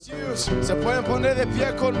¿Se pueden poner de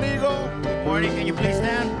pie conmigo? Good morning, can you please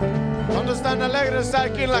stand? ¿Cuándo están alegres de estar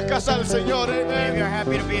aquí en la casa del Señor? If Amen. you're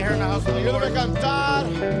happy to be here in the house of the Ayúdame Lord. a cantar.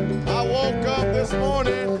 I woke up this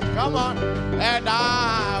morning, come on, and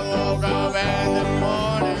I woke up in the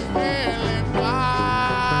morning feeling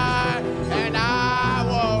fine, and I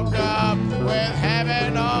woke up with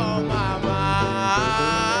heaven on my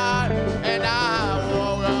mind, and I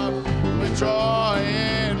woke up with joy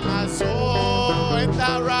in my soul. Ain't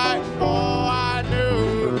that right? Oh, I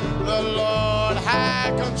knew the Lord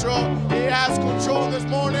had control. He has control this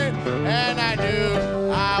morning, and I knew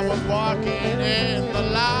I was walking in the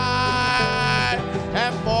light,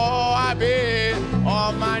 and boy, I've been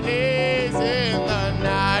on my knees in the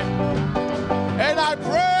night, and I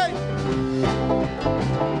pray,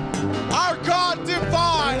 our God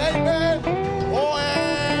divine, amen. Oh,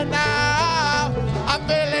 and now I'm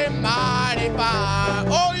feeling mighty fine.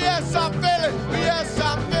 Oh, yes, I'm feeling,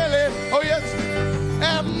 oh, yes,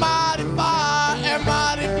 and mighty fine,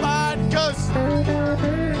 'cause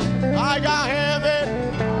I got heaven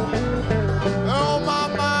on my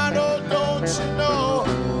mind, oh, don't you know?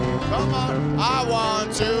 Come on, I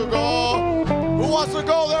want to go. Who wants to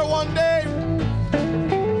go there one day?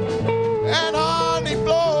 And honey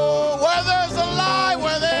flow, where there's a light,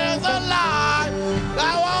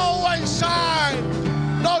 that will always shine.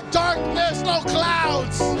 No darkness, no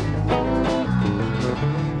clouds.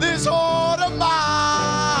 This heart of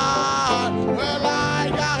mine, well, I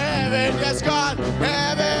got heaven, yes, God,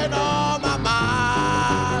 heaven on my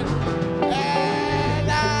mind. And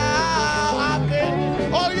now I'm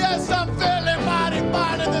feeling, oh, yes, I'm feeling mighty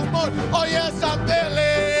fine in this morning. Oh, yes, I'm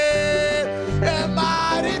feeling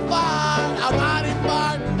mighty fine. I'm mighty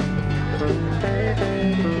fine.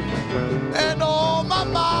 And on my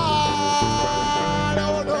mind,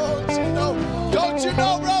 oh, don't you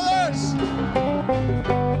know, brothers?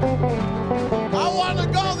 I want to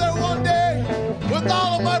go there one day with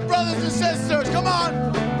all of my brothers and sisters. Come on.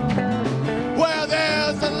 Where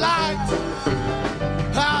there's a light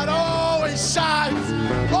that always shines,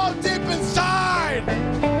 oh, deep inside.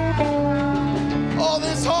 Oh,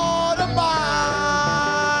 this heart of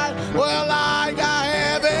mine. Well, I got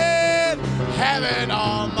heaven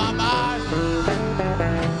on my mind.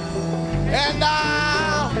 And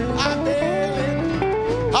now I'm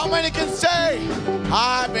feeling. How many can say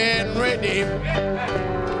I've been redeemed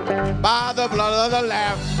by the blood of the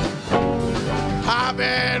Lamb? I've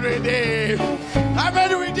been redeemed. How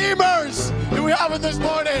many redeemers do we have in this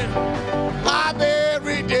morning? I've been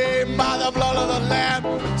redeemed by the blood of the Lamb.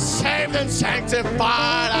 Saved and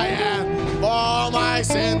sanctified I am. All my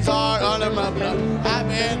sins are under my blood. I've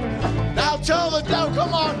been. Now tell the devil,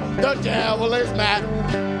 come on. The devil is mad.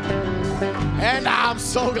 And I'm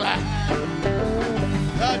so glad.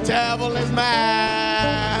 The devil is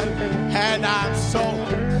mad. And I'm so.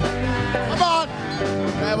 Come on.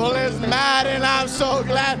 The devil is mad, and I'm so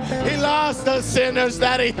glad he lost the sinners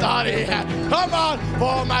that he thought he had. Come on,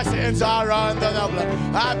 for my sins are under the blood.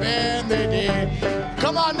 I've been redeemed.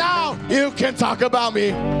 Come on now, you can talk about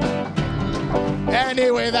me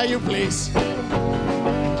any way that you please.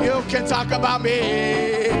 You can talk about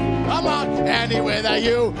me. Come on, any way that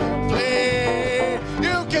you please.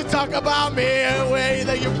 You can talk about me any way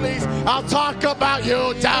that you please. I'll talk about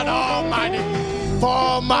you down on my knees.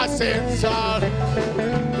 For my sins are.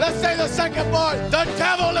 Let's say the second part. The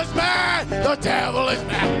devil is mad. The devil is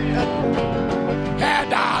mad.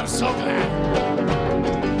 And I'm so glad.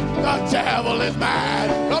 The devil is mad.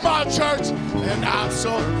 Come on, church. And I'm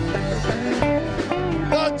so.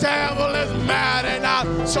 The devil is mad, and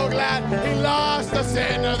I'm so glad he lost the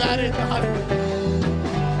sinner that he thought.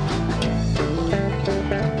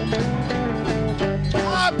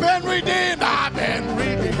 I've been redeemed. I've been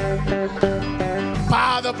redeemed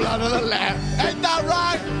by the blood of the Lamb. Ain't that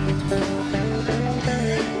right?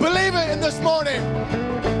 Believe it in this morning.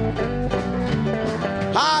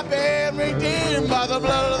 I've been redeemed by the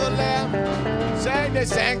blood of the Lamb. Saved and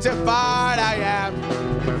sanctified I am.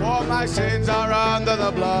 For my sins are under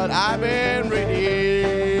the blood. I've been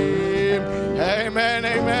redeemed. Amen,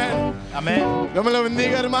 amen. Amen. Dios me lo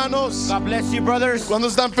bendiga, hermanos. God bless you, brothers. ¿Cuándo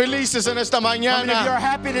están felices en esta How many of you are mañana?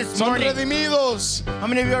 happy this Son morning? redimidos. How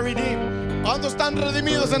many of you are redeemed? ¿Cuándo están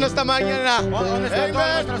redimidos en esta mañana? ¿Dónde están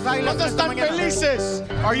todas Amen. nuestras águilas ¿Cuándo en esta están mañana? felices?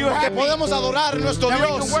 Are you Que happy podemos adorar a nuestro that we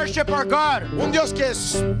Dios. can worship our God? Un Dios que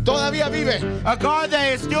todavía vive. A God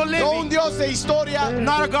that is still No un living. Dios de historia.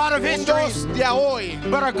 Not a God of Un history, Dios de hoy.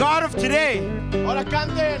 but a God of today. Ahora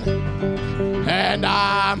canten. And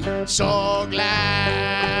I'm so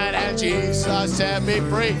glad that Jesus set me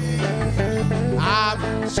free.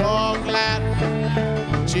 I'm so glad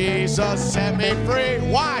Jesus set me free.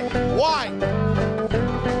 Why? Why?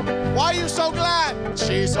 Why are you so glad?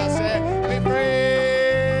 Jesus set me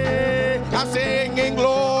free. I'm singing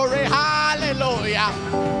glory, hallelujah.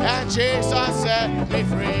 And Jesus set me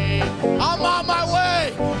free. I'm on my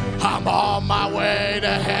way. I'm on my way to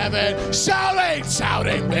heaven. Shouting,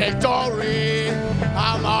 shouting victory.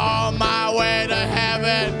 I'm on my way to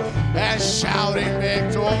heaven and shouting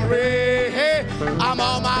victory. I'm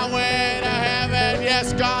on my way to heaven.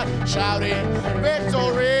 Yes, God, shouting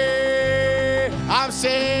victory. I'm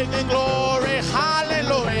singing glory,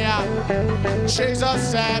 hallelujah.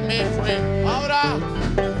 Jesus set me free. Ahora,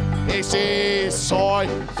 y si soy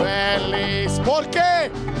feliz. ¿Por qué?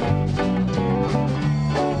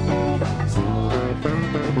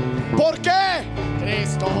 ¿Por qué?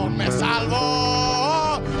 Cristo me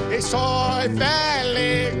salvó y soy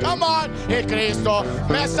feliz. Come on. Y Cristo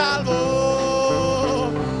me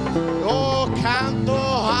salvó. Oh, canto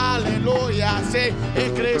aleluya. Sí, y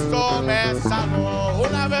Cristo me salvó.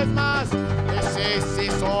 Una vez más. Y sí,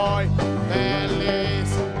 soy feliz.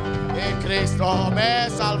 Y Cristo me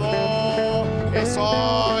salvó. Y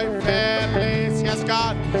soy feliz. Yes,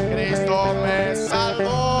 God. Cristo me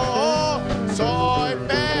salvó. Soy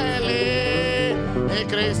feliz. Y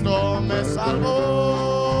Cristo me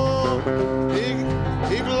salvó.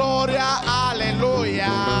 Y gloria,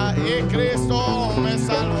 aleluya. Y Cristo me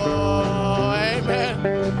salvó.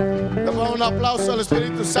 Amen. Le ponemos un aplauso al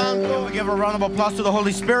Espíritu Santo. We give a round of applause to the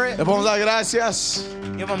Holy Spirit. Le podemos dar gracias.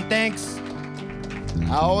 Give him thanks.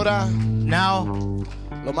 Ahora, Now,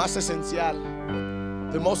 lo más esencial,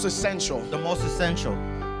 the most essential, the most essential.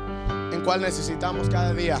 en cual necesitamos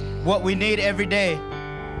cada día. What we need every day.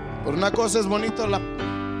 Por una cosa es bonito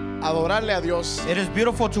adorarle a Dios, It is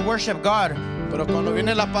beautiful to worship God, pero cuando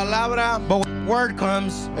viene la palabra, but when the word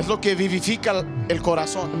comes, es lo que vivifica el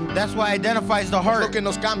corazón, that's what identifies the es lo heart. que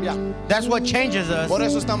nos cambia. That's what changes us. Por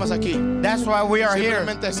eso estamos aquí. That's why we are here.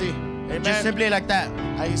 Simplemente así. Just Amen. simply like that.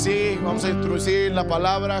 Ahí sí, vamos a introducir la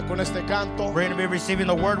palabra con este canto. We're going to be receiving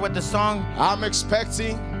the word with the song. I'm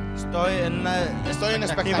expecting. Estoy en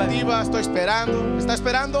expectativa, estoy esperando. ¿Está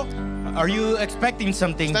esperando? Are you expecting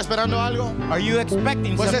something? ¿Está esperando algo? Are you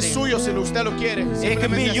expecting Pues es something? suyo si usted lo quiere. It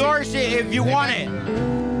can be Simplemente así. yours if you want it.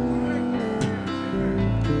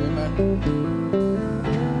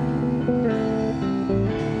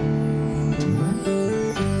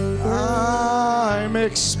 I'm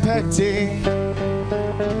expecting,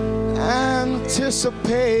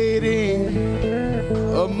 anticipating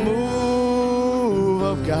a move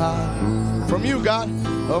of God. From you, God,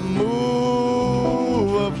 a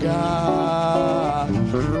move of God.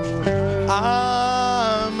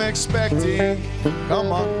 I'm expecting,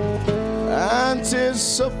 come on,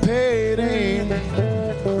 anticipating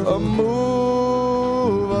a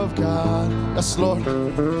move of God. Yes, Lord,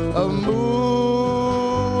 a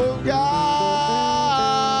move of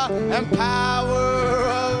God and power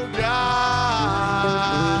of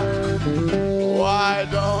God. Why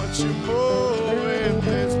don't you move in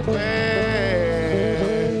this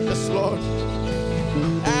place? Yes, Lord,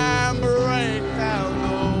 and break down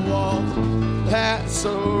the walls that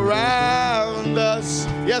surround us.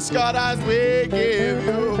 Yes, God, as we give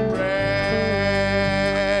you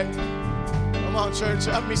praise. Come on, church,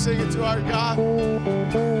 help me sing it to our God.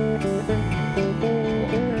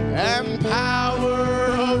 And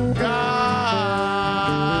power of God.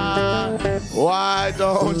 Why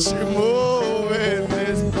don't you move in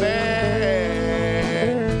this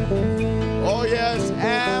place? Oh yes,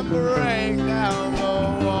 and break down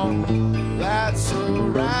the walls that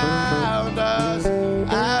surround us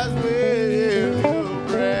as we give you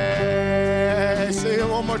praise. Sing it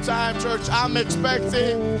one more time, church. I'm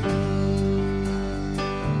expecting.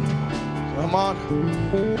 Come on.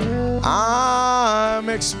 I'm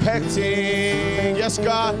expecting, yes,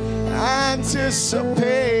 God,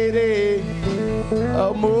 anticipating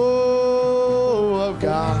a move of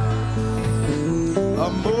God, a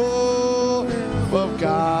move of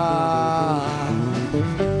God.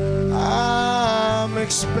 I'm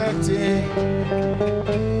expecting,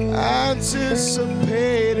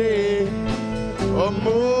 anticipating a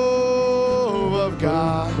move of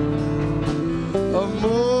God, a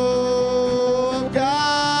move.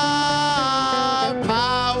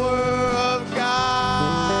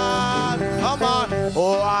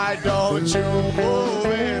 Why don't you move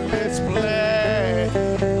in this place?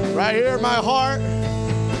 Right here in my heart,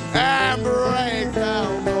 and break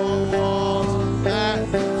down the walls that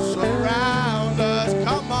surround us.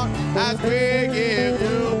 Come on, as we give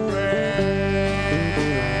you praise.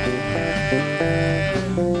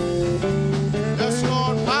 Yes,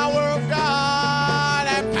 Lord, power of God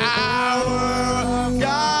and power of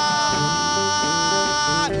God.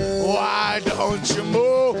 why don't you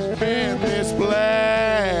move in this place?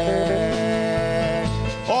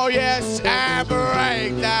 Oh yes, and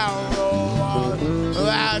break down the walls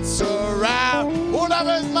that surround one of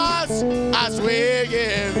his months as we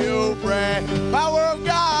give you praise. Power of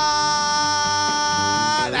God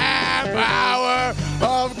and power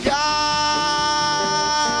of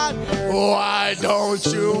God. Why don't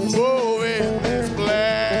you move in this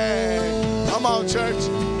place? Come on, church.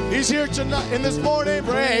 He's here tonight in this morning.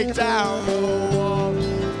 Break down the walls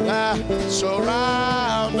that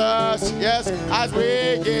surround us. Yes, as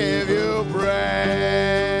we give you praise.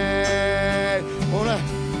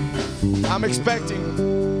 I'm expecting.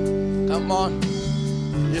 Come on.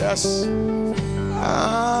 Yes.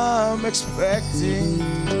 I'm expecting,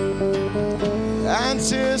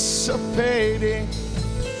 anticipating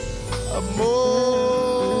a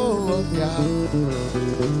move of God.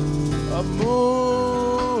 A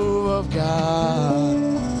move of God.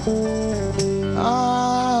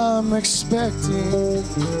 I'm expecting.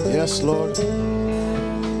 Yes, Lord.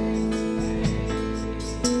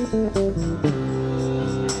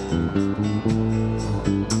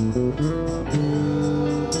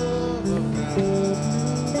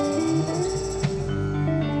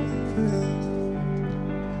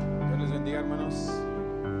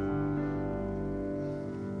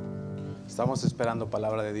 Estamos esperando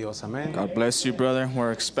palabra de Dios, amén. God bless you, brother.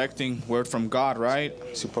 We're expecting word from God, right?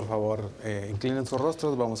 Sí, por favor, inclinen sus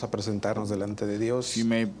rostros, vamos a presentarnos delante de Dios. If you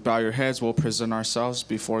may bow your heads, we'll present ourselves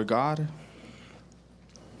before God.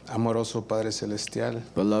 Amoroso Padre Celestial,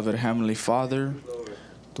 Beloved Heavenly Father,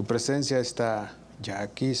 tu presencia está ya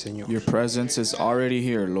aquí, Señor. your presence is already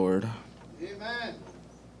here, Lord.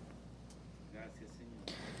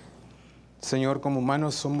 Señor, como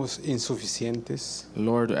humanos somos insuficientes.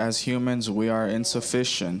 Lord, as humans, we are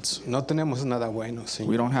insufficient. No tenemos nada bueno, We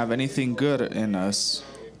Señor. don't have anything good in us.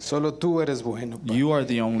 Solo tú eres bueno, Padre. You are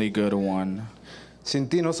the only good one. Sin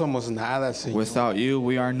ti no somos nada, Señor. Without you,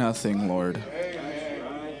 we are nothing, Lord.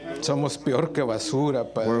 Somos peor que basura,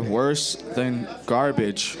 We're Padre. worse than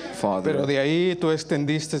garbage, Pero Father. de ahí tú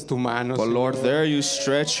extendiste tu mano, But Lord, Señor, there you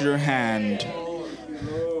stretch your hand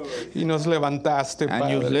y nos levantaste,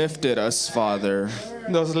 and you Padre. lifted us, Father.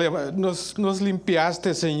 Nos limpiaste,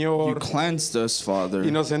 You Señor, cleansed us, Father. y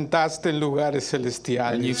nos sentaste en lugares And you've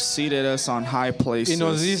celestiales. seated us on high Y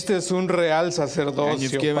nos places. diste un real And sacerdocio,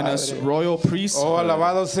 you've given us Padre. royal Oh, priesthood.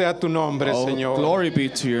 alabado sea tu nombre, Oh, Señor. glory be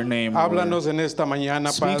to your name, Lord. Háblanos en esta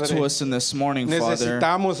mañana, Speak to Padre. us in this morning, Father.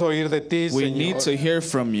 Necesitamos oír de ti, We need to Señor. hear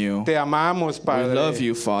from you. Te amamos, We Padre. love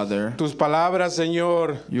you, Father. Tus palabras,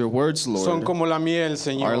 Señor, Your words, son Lord, como la miel, are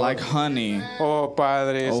Señor. like honey, Oh,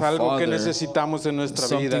 Padre, es Oh, algo que Father, necesitamos en nuestra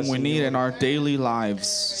vida, something we need in Señor. our daily lives.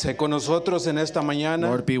 Sé con nosotros en esta mañana.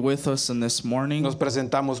 Lord, be with us in this morning. Nos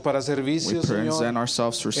presentamos para We servicio, present Señor.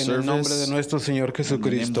 ourselves for En el nombre de service. nuestro Señor In the name of the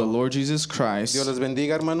Jesucristo. Lord Jesus Christ. Dios les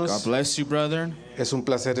bendiga, God hermanos. bless you, brother. Es un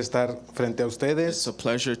placer estar frente a It's ustedes. a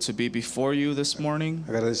pleasure to be before you this morning.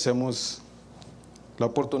 Agradecemos la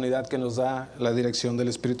oportunidad que nos da la dirección del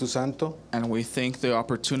Espíritu Santo. And we thank the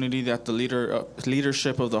opportunity that the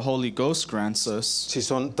leadership of the Holy Ghost grants us. Si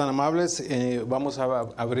son tan amables, vamos a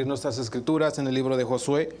abrir nuestras escrituras en el libro de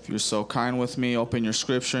Josué. If you're so kind with me, open your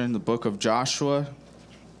scripture in the book of Joshua.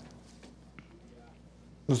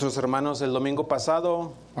 Nuestros hermanos el domingo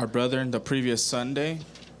pasado Our brethren, the previous Sunday,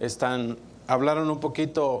 hablaron un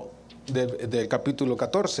poquito del capítulo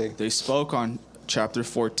 14 they spoke on chapter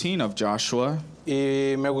 14 of Joshua.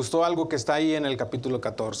 y me gustó algo que está ahí en el capítulo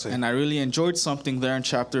 14. And I really enjoyed something there in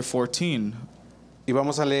chapter 14. Y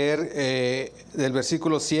vamos a leer del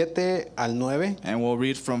versículo 7 al 9. And we'll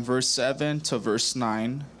read from verse 7 to verse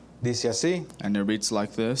 9. Dice así: And it reads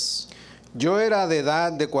like this. Yo era de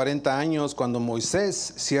edad de 40 años cuando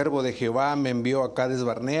Moisés, siervo de Jehová, me envió a Cades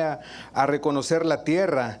Barnea a reconocer la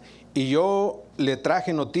tierra, y yo le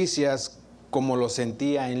traje noticias como lo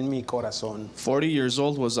sentía en mi corazón. 40 years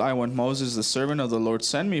old was I when Moses, the servant of the Lord,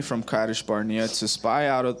 sent me from Kadesh Barnea to spy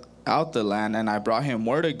out the land, and I brought him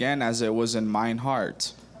word again as it was in mine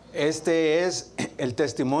heart. Este es el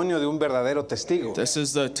testimonio de un verdadero testigo. This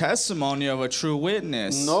is the testimony of a true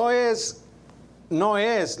witness. No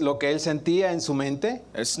es lo que él sentía en su mente,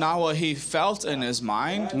 It's not what he felt in his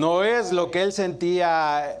mind. no es lo que él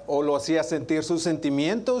sentía o lo hacía sentir sus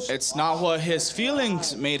sentimientos. It's not what his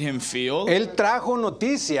feelings made him feel. Él trajo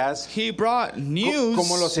noticias He brought news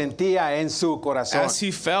como lo sentía en su corazón. as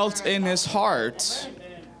he felt in his heart.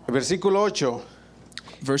 Versículo 8.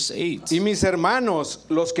 Verse 8. Y mis hermanos,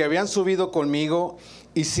 los que habían subido conmigo,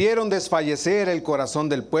 hicieron desfallecer el corazón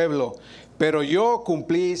del pueblo, Pero yo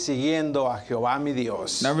cumplí siguiendo a Jehová mi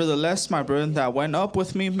Dios. Nevertheless, my brethren that went up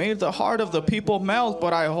with me made the heart of the people melt,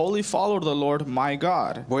 but I wholly followed the Lord my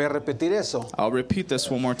God. Voy a repetir eso. I'll repeat this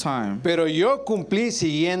one more time. Pero yo cumplí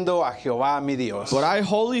siguiendo a Jehová mi Dios. But I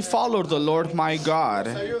wholly followed the Lord my God.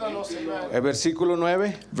 El versículo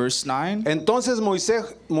 9. Verse 9. Entonces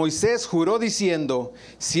Moisés juró diciendo,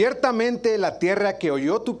 ciertamente la tierra que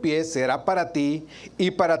oyó tu pie será para ti y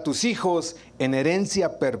para tus hijos en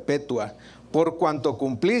herencia perpetua, por cuanto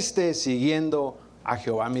cumpliste siguiendo a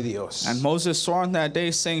Jehová mi Dios. And Moses swore on that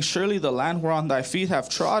day, saying, surely the land whereon thy feet have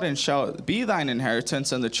trodden shall be thine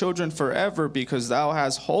inheritance, and the children forever, because thou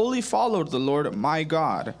hast wholly followed the Lord my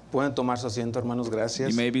God. Pueden tomar su asiento, hermanos,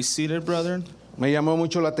 gracias. You may be seated, brethren. Me llamó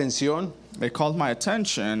mucho la atención It called my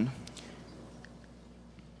attention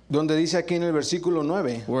donde dice aquí en el versículo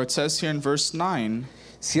 9, where it says here in verse 9,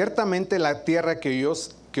 ciertamente la tierra que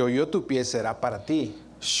oyó tu pie será para ti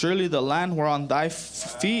surely the land whereon thy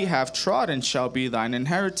feet have trodden shall be thine y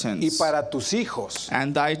inheritance, para tus hijos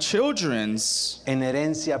and thy children's en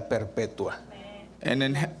herencia perpetua,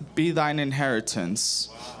 and be thine inheritance,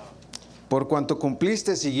 por cuanto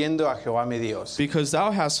cumpliste siguiendo a Jehová mi Dios. because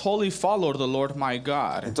thou hast wholly followed the Lord my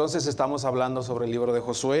God. Entonces estamos hablando sobre el libro de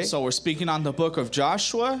Josué. So we're speaking on the book of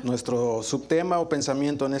Joshua. Nuestro subtema o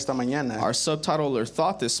pensamiento en esta mañana Our subtitle or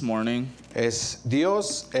thought this morning es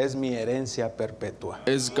Dios es mi herencia perpetua.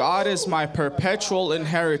 is God is my perpetual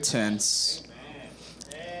inheritance.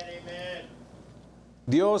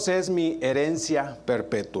 Dios es mi herencia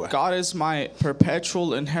perpetua. God is my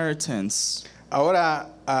perpetual inheritance. Ahora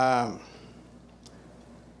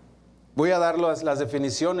voy a dar las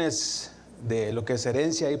definiciones de lo que es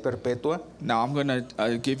herencia y perpetua. Now I'm going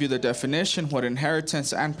to give you the definition what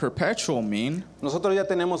inheritance and perpetual mean. Nosotros ya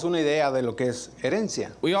tenemos una idea de lo que es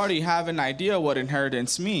herencia, We already have an idea what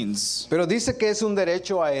inheritance means. pero dice que es un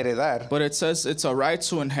derecho a heredar. But it says it's a right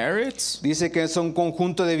to inherit, Dice que es un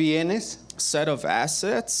conjunto de bienes, set of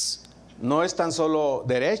assets, no es tan solo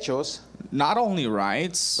derechos, not only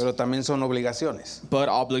rights, pero también son obligaciones. but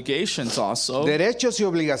obligations also. Derechos y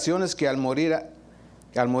obligaciones que al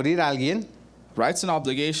morir alguien Rights and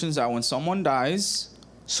obligations that when someone dies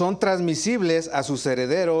son transmisibles a sus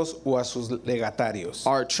herederos o a sus legatarios.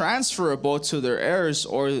 are transferable to their heirs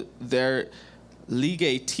or their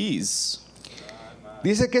legatees.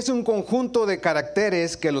 Dice que es un conjunto de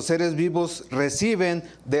caracteres que los seres vivos reciben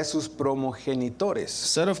de sus progenitores.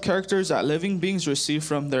 Set of characters that living beings receive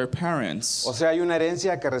from their parents. O sea, hay una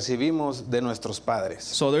herencia que recibimos de nuestros padres.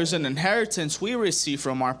 So there's an inheritance we receive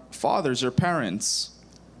from our fathers or parents.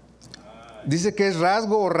 Dice que es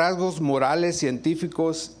rasgo o rasgos morales,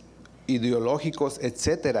 científicos, ideológicos,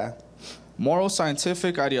 etc., Moral,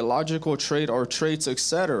 scientific, ideological trait or traits,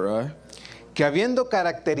 etc., que habiendo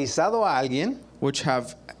caracterizado a alguien,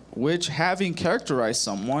 which having characterized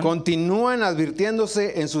someone, continúan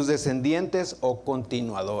advirtiéndose en sus descendientes o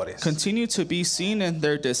continuadores. continue to be seen in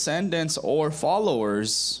their descendants or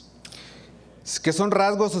followers. Que son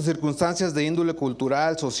rasgos o circunstancias de índole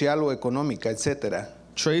cultural, social o económica, etc.,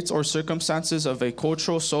 Traits or circumstances of a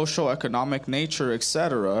cultural, social, economic nature,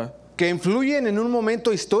 etc., que influyen en un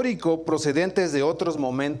momento histórico procedentes de otros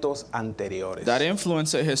momentos anteriores. that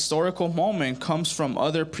influence a historical moment comes from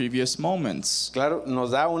other previous moments. Claro,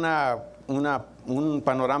 nos da un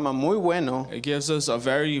panorama muy bueno It gives us a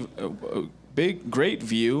very great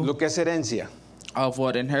view lo que es herencia. of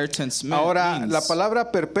what inheritance Ahora, means. la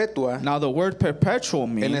palabra perpetua Now the word perpetual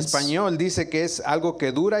en means español dice que es algo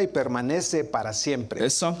que dura y permanece para siempre.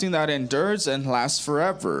 is something that endures and lasts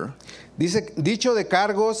forever. Dice, dicho de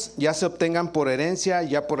cargos, ya se obtengan por herencia,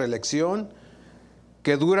 ya por elección,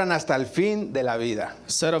 que duran hasta el fin de la vida.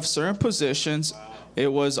 Set of certain positions,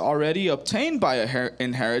 it was already obtained by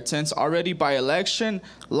inheritance, already by election,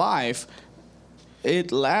 life.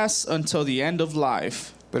 It lasts until the end of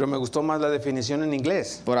life. Pero me gustó más la definición en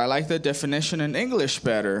inglés. But I like the definition in English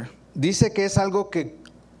better. Dice que es algo que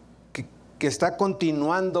está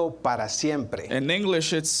continuando para siempre. In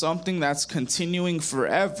English, it's something that's continuing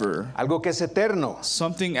forever, Algo que es eterno.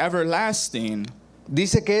 something everlasting.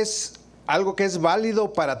 Dice que es algo que es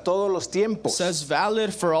válido para todos los It tiempos. says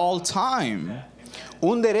valid for all time,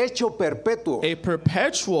 Un derecho perpetuo. a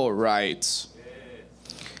perpetual right.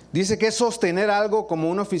 Dice que es sostener algo como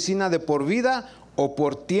una oficina de por vida o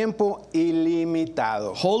por tiempo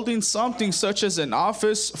ilimitado. Holding something such as an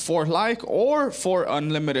office for like or for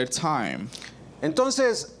unlimited time.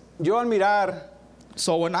 Entonces, yo al mirar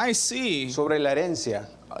So when I see, sobre la herencia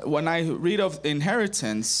when I read of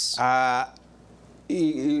inheritance,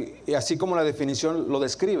 y así como la definición lo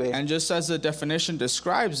describe, And just as the definition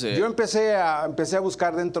describes it, yo empecé a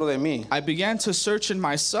buscar dentro de mí, I began to search in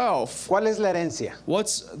myself, ¿cuál es la herencia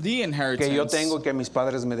what's the que yo inheritance tengo y que mis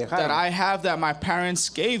padres me that dejaron? I have that my parents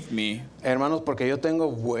gave me? Hermanos, porque yo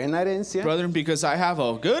tengo buena herencia, Brethren, because I have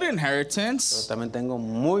a good pero inheritance, también tengo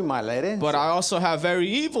muy mala herencia. but I also have very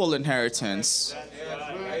evil inheritance.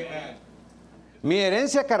 Mi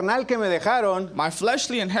herencia carnal que me dejaron, My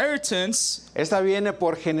fleshly inheritance, esta viene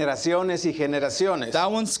por generaciones y generaciones.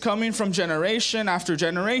 that one's coming from generation after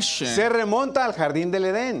generation. Se remonta al jardín del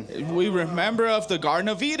Edén. We remember of the Garden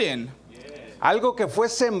of Eden, Algo que fue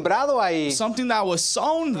sembrado ahí something that was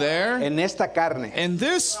sown there en esta carne. in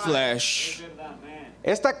this flesh.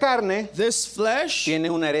 Esta carne This flesh tiene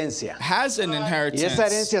una herencia. has an Y esa inheritance,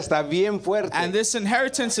 herencia está bien and fuerte. this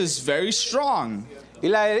inheritance is very strong. Y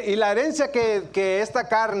la herencia que esta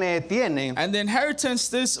carne tiene And the inheritance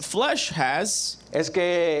this flesh has es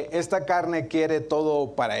que esta carne quiere todo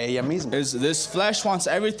para ella misma. is this flesh wants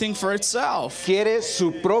everything for itself, Quiere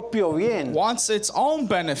su propio bien. wants its own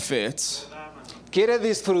benefit, Quiere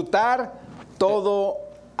disfrutar todo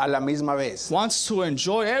a la misma vez. wants to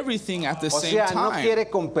enjoy everything at the O same sea, no time. quiere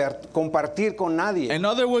compartir con nadie. In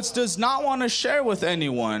other words, does not want to share with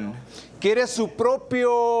anyone. Quiere su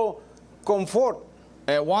propio confort.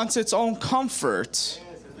 It wants its own comfort.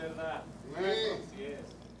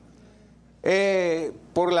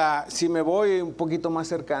 Si me voy un poquito más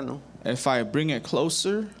cercano If I bring it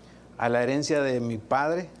closer a la herencia de mi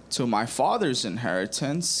padre, to my father's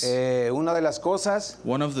inheritance, una de las cosas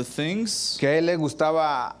one of the things que a él le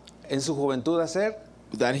gustaba en su juventud hacer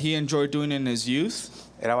that he enjoyed doing in his youth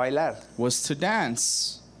era bailar, was to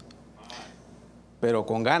dance, pero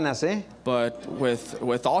con ganas, but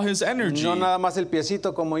with all his energy, no nada más el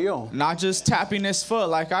piecito como yo. not just tapping his foot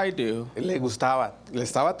like I do. Le gustaba, le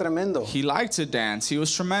estaba tremendo. He liked to dance. He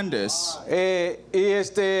was tremendous.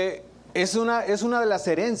 Es una de las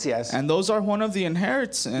herencias. And those are one of the Y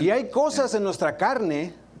inheritance, hay cosas en nuestra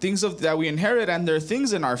carne things that we inherit, and there are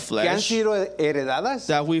things in our que han flesh sido heredadas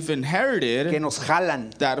that we've que inherited nos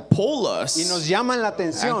jalan that pull y us nos llaman la and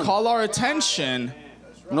atención. call our attention.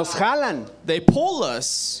 Nos jalan. They pull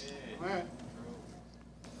us.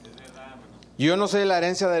 Yo no sé la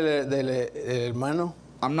herencia del hermano,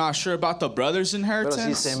 I'm not sure about the brother's pero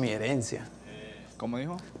sí sé inheritance. mi herencia. ¿Cómo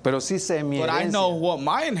dijo? Pero sí sé mi But I know herencia. what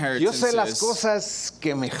my Yo inheritance sé las is. cosas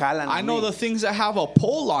que me jalan a I know mí. the things that have a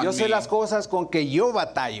pull on Yo sé me. las cosas con que yo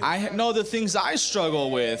batallo. I know the things I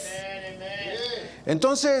struggle with.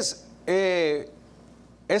 Entonces,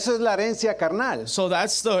 eso es la herencia carnal. So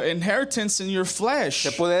that's the inheritance in your flesh.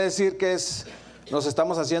 Se puede decir que nos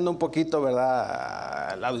estamos haciendo un poquito,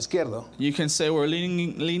 ¿verdad? Al lado izquierdo. You can say we're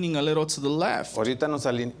leaning a little to the left. Ahorita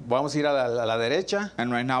vamos a ir a la derecha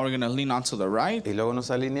And right now we're going to lean onto the right. y luego nos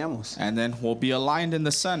alineamos. And then we'll be aligned in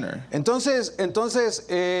the center. Entonces,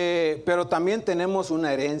 pero también tenemos una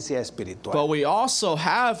herencia espiritual. But we also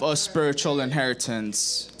have a spiritual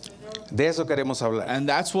inheritance. De eso queremos hablar. And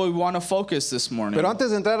that's what we want to focus this morning. Pero antes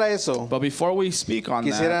de entrar a eso, But before we speak on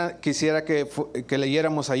that, quisiera que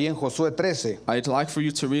leyéramos ahí en Josué 13. I'd like for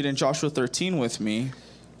you to read in Joshua 13 with me.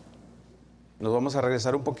 Nos vamos a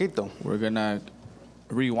regresar un poquito. We're going to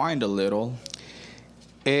rewind a little.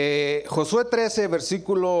 Josué 13,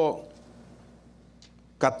 versículo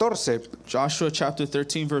 14. Joshua chapter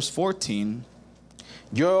 13, verse 14.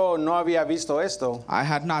 Yo no había visto esto, I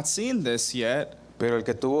had not seen this yet, pero el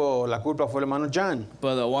que tuvo la culpa fue el hermano John.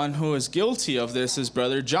 but the one who is guilty of this is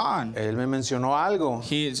Brother John. Él me mencionó algo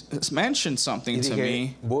He mentioned y something to dije,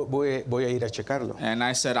 me, voy a ir a checarlo. and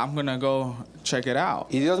I said, I'm going to go check it out.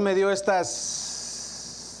 Y Dios me dio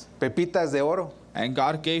estas pepitas de oro. And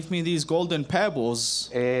God gave me these golden pebbles,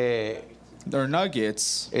 they're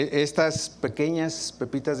nuggets, Estas pequeñas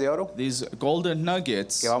pepitas de oro these golden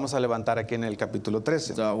nuggets que vamos a levantar aquí en el capítulo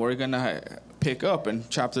 13. that we're going to pick up in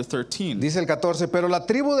chapter 13. Dice el 14, pero la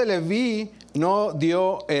tribu de Leví no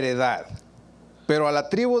dio heredad. Pero a la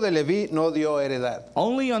tribu de Leví no dio heredad.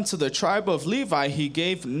 Only unto the tribe of Levi he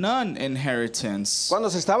gave none inheritance. Cuando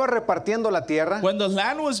se estaba repartiendo la tierra, When the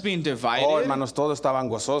land was being divided, hermanos, todos estaban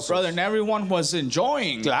gozosos. brother, and everyone was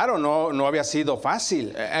enjoying. Claro, no había sido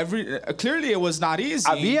fácil. Clearly it was not easy.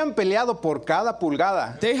 Habían peleado por cada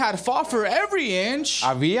pulgada. They had fought for every inch.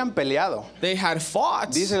 Habían peleado. They had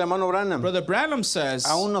fought. Dice el hermano Branham, Brother Branham says,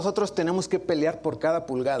 aún nosotros tenemos que pelear por cada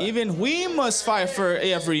pulgada. even we must fight for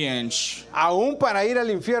every inch. Aún para ir al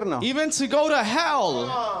infierno, Even to go to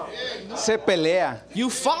hell, se pelea. you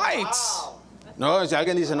fight. No, si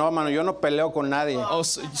alguien dice, no, hermano, yo no peleo con nadie. Oh,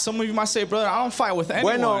 so some of you might say, brother, I don't fight with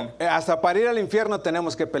anyone. Bueno, hasta para ir al infierno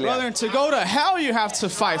tenemos que pelear. Brother, to go to hell, you have to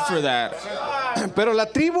fight for that. Pero la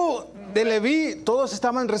tribu de Leví, todos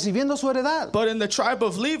estaban recibiendo su heredad. But in the tribe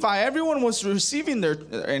of Levi, everyone was receiving their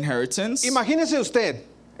inheritance. Imagínese usted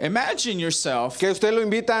Imagine yourself que usted lo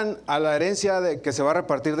invitan a la herencia que se va a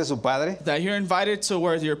repartir de su padre. that you're invited to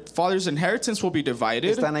where your father's inheritance will be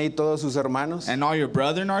divided, Están ahí todos sus hermanos. and all your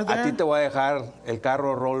brethren are A ti there. te voy a dejar el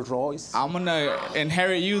carro Rolls Royce. I'm gonna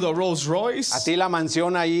inherit you the Rolls A Royce. ti la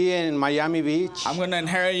mansión ahí en Miami Beach. I'm gonna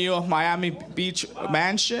inherit you a Miami Beach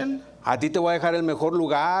mansion. A ti te voy a dejar el mejor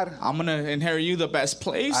lugar, I'm gonna inherit you the best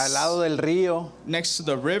place al lado del río. next to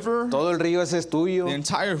the river. Todo el río ese es tuyo. The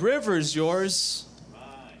entire river is yours.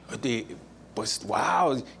 Y, pues,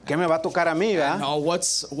 wow, ¿qué me va a tocar a mí, verdad? Now,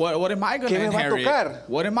 what am I ¿Qué gonna me va a inherit? tocar?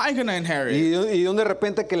 What am I gonna inherit? Y de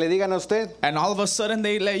repente que le digan a usted, And all of a sudden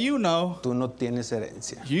they let you know tú no tienes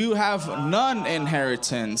herencia. you have none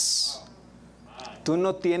inheritance. Tú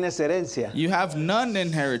no tienes herencia. You have none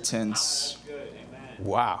inheritance.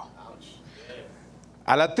 Wow.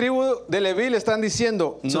 A la tribu de Leví le están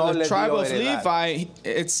diciendo, To no the le tribe dio of heredad. Levi,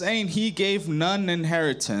 it's saying he gave none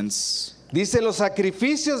inheritance. Dice, los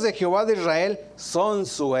sacrificios de Jehová de Israel son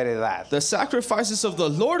su heredad. The sacrifices of the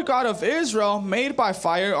Lord God of Israel made by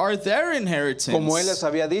fire are their inheritance. Como él les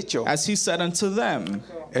había dicho. As he said unto them.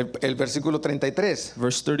 El versículo 33.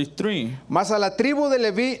 Verse 33. Mas a la tribu de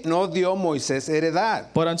Leví no dio Moisés heredad.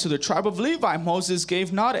 But unto the tribe of Levi Moses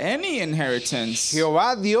gave not any inheritance.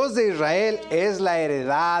 Jehová Dios de Israel es la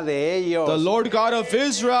heredad de ellos. The Lord God of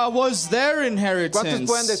Israel was their ¿Cuántos inheritance.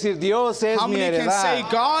 pueden decir, Dios es How mi many can say, heredad?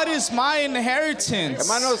 God is my inheritance?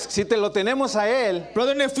 Hermanos, si te lo tenemos a Él,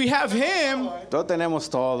 Brother, if we have him, todo tenemos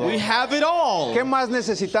todo. we have it all. ¿Qué más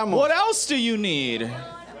necesitamos? What else do you need?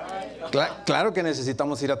 Claro que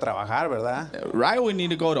necesitamos ir a trabajar, ¿verdad? Right? We need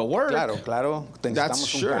to go to work. Claro. That's Necesitamos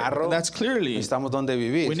sure. un carro. That's clearly. Necesitamos donde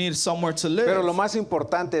vivir. We need somewhere to live. Pero lo más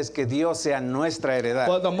importante es que Dios sea nuestra heredad.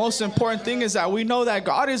 But the most important thing is that we know that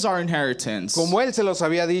God is our inheritance. Como Él se los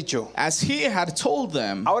había dicho. As he had told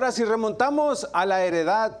them. Ahora, si remontamos a la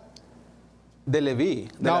heredad de Leví,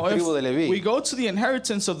 de Now, la tribu de if we Leví. go to the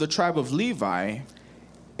inheritance of the tribe of Levi,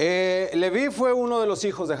 Leví fue uno de los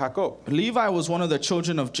hijos de Jacob. Levi was one of the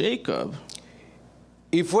children of Jacob,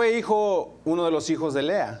 Y fue hijo, uno de los hijos de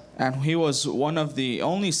Lea. and he was one of the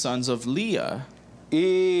only sons of Leah.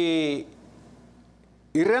 Y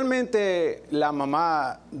realmente la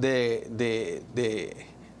mamá de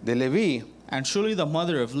Leví And truly the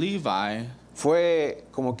mother of Levi fue,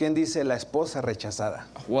 como quien dice, la esposa rechazada.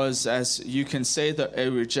 was, as you can say, a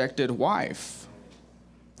rejected wife.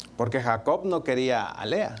 Porque Jacob no quería a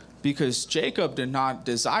Lea. Because Jacob did not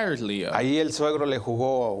desire Leah. Ahí el suegro le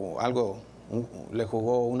jugó algo, le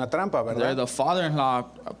jugó una trampa, There, ¿verdad? the father-in-law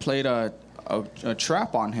played a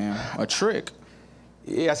trap on him, a trick.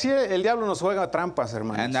 Y así el diablo nos juega trampas, And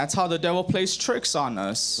hermanos. that's how the devil plays tricks on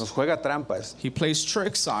us. Nos juega trampas. He plays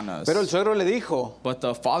tricks on us. Pero el suegro le dijo, But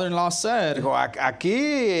the father-in-law said,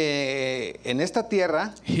 aquí en esta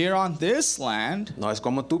tierra here on this land, no es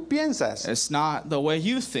como tú piensas. it's not the way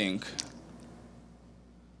you think.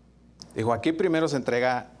 Dijo, aquí primero se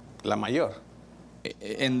entrega la mayor.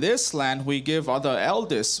 In this land, we give all the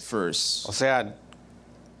eldest first. O sea,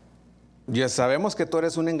 ya sabemos que tú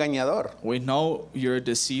eres un engañador. We know you're a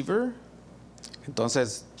deceiver,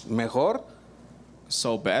 Entonces, mejor.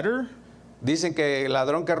 so better. Dicen que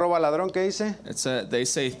ladrón que roba ladrón, ¿qué dice? They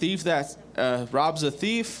say thief that robs a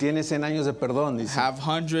thief Tiene 100 años de perdón, dice. has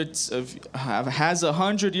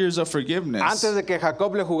 100 years of forgiveness. Antes de que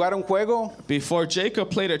Jacob le jugara un juego, Before Jacob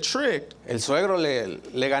played a trick, el suegro le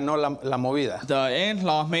ganó la movida. the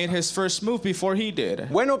in-law made his first move before he did.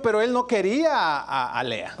 Bueno, pero él no quería a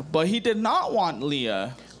Lea, But he did not want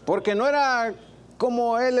Leah porque no era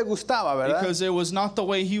como a él le gustaba, ¿verdad? because it was not the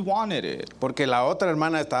way he wanted it. Porque la otra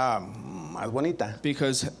hermana estaba más bonita.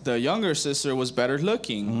 Because the younger sister was better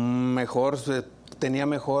looking. Mejor, tenía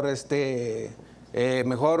mejor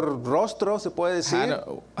mejor rostro, se puede decir.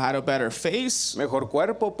 Had a better face. Mejor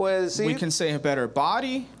cuerpo, puede We decir. can say a better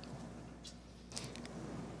body.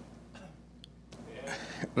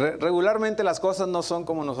 Regularmente las cosas no son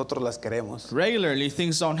como nosotros las queremos. Regularly,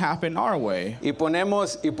 things don't happen our way. Y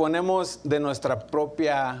ponemos de nuestra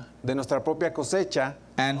propia cosecha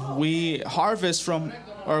And we harvest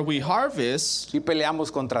y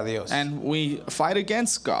peleamos contra Dios. and we fight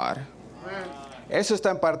against God. Eso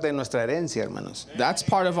está en parte de nuestra herencia, hermanos. That's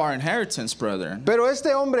part of our inheritance, brethren. Pero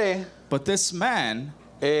este hombre, But this man,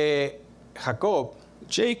 Jacob,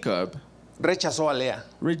 Jacob, rechazó a Lea.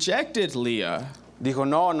 rejected Leah. Dijo,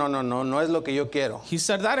 no es lo que yo quiero. He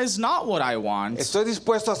said, that is not what I want. Estoy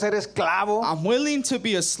dispuesto a ser esclavo I'm willing to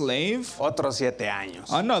be a slave otros 7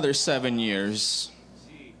 años. another 7 years.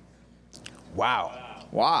 Wow.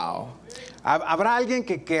 Wow. ¿Habrá alguien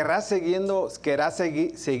que querrá seguir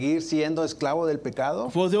siendo esclavo del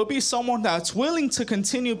pecado? Will there be someone that's willing to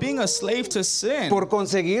continue being a slave to sin ¿Por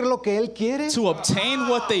conseguir lo que él quiere? to obtain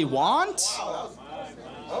what they want?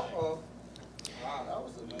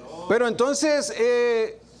 Pero entonces,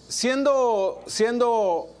 siendo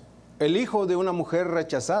el hijo de una mujer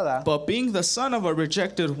rechazada, But being the son of a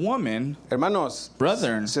rejected woman, hermanos,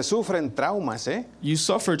 brethren, se sufren traumas, you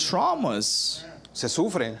suffer traumas. se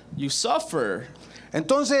sufren. You suffer.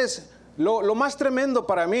 Entonces, lo más tremendo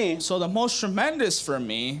para mí, So the most tremendous for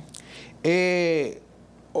me,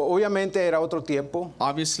 obviamente era otro tiempo,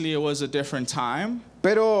 obviously it was a different time,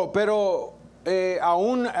 pero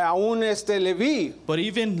aún Leví but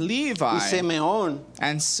even y Levi Simeón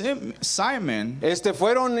and Simon,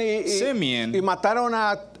 fueron Simeon, y mataron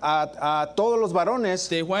a todos los varones,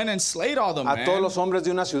 they went and slayed all the a todos men, los hombres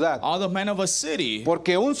de una ciudad, all the men of a city, porque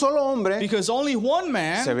un solo hombre because only one se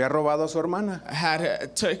man había robado a su hermana.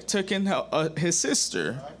 had taken his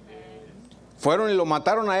sister. Fueron y lo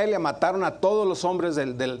mataron a él y mataron a todos los hombres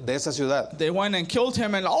de esa ciudad. They went and killed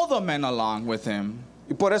him and all the men along with him.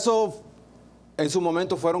 Y por eso en su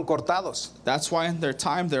momento fueron cortados. That's why in their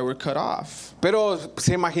time they were cut off. Pero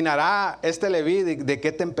se imaginará Leví de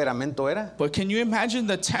qué temperamento era. But can you imagine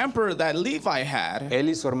the temper that Levi had? Él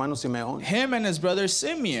y su hermano Simeón. Him and his brother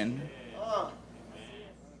Simeon.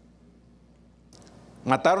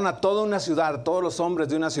 Mataron a toda una ciudad, a todos los hombres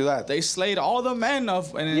de una ciudad. They slayed all the men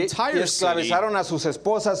of an Y entire city. esclavizaron a sus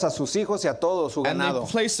esposas, a sus hijos y a todo su And they ganado.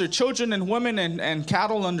 placed their children and women and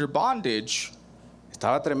cattle under bondage.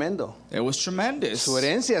 Estaba tremendo. It was tremendous. Su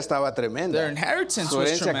herencia estaba Their tremenda. inheritance Su was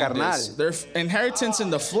herencia tremendous. carnal. Their inheritance in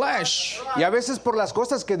the flesh. Y a veces por las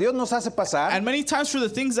cosas que Dios nos hace pasar, And many times for the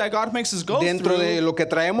things that God makes us go dentro de through, lo que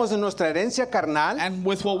traemos de nuestra herencia carnal, and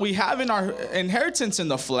with what we have in our inheritance in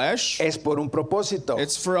the flesh, es por un propósito.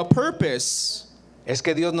 it's for a purpose. Es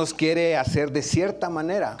que Dios nos quiere hacer de cierta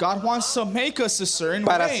manera, God wants to make us a certain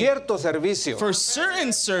para way, cierto servicio. for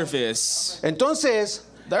certain service. Entonces,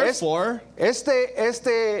 Therefore,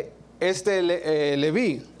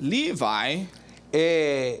 Leví, Levi,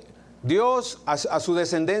 Dios a su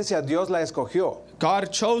descendencia, Dios la escogió God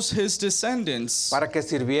chose his descendants para que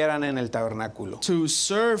sirvieran en el tabernáculo. to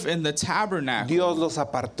serve in the tabernacle. Dios los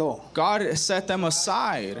apartó, God set them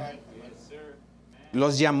aside.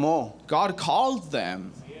 los llamó. God called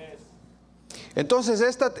them. Entonces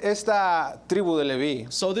esta tribu de Leví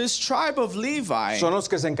So this tribe of Levi son los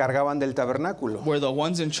que se encargaban del tabernáculo. were the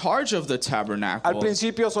ones in charge of the Al tabernacle.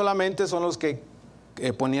 principio solamente son los que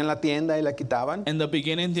ponían la tienda y la quitaban. In the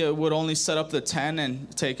beginning, they would only set up the tent and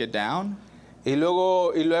take it down. Y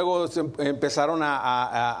luego empezaron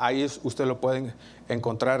ahí usted lo pueden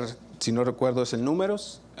encontrar, si no recuerdo es en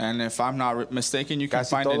Números. And if I'm not mistaken, you can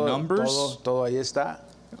Casi find in todo, Numbers. todo ahí está.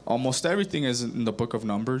 Almost everything is in the book of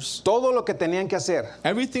Numbers. Todo lo que tenían que hacer,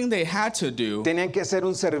 Everything they had to do, tenían que hacer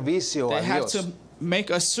un servicio they a had Dios. to make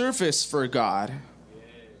a service for God.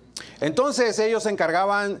 Entonces ellos se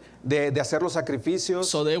encargaban de hacer los sacrificios,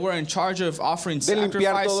 So they were in charge of offering de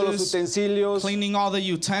limpiar todos los sacrifices, utensilios. cleaning all the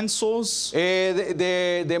utensils.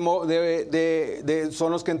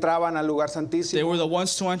 Son los que entraban al lugar They santísimo. were the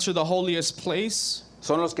ones to enter the holiest place.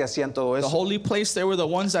 Son los que hacían todo The eso. holy place, they were the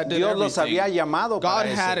ones that did Dios los everything. había llamado God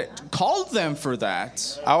para had eso. called them for that.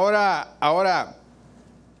 Ahora,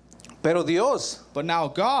 pero Dios But now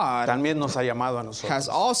God también nos ha llamado a has nosotros.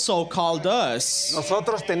 also called us.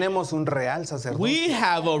 Nosotros tenemos un real sacerdote. We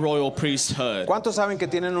have a royal priesthood. ¿Cuántos saben que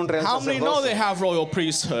tienen un real How many know they sacerdote? have royal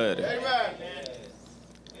priesthood?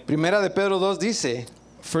 Primera de Pedro 2 dice,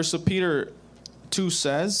 First of Peter 2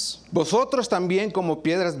 says, vosotros también como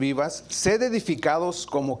piedras vivas, sed edificados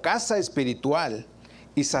como casa espiritual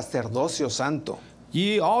y sacerdocio santo.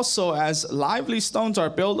 Ye also as lively stones are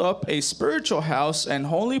built up a spiritual house and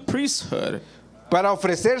holy priesthood, Para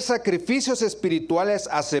ofrecer sacrificios espirituales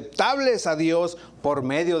aceptables a Dios por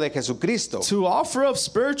medio de Jesucristo. to offer up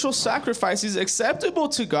spiritual sacrifices acceptable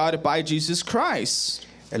to God by Jesus Christ.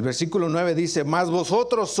 El versículo 9 dice, mas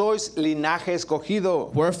vosotros sois linaje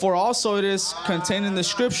escogido, Wherefore also it is contained in the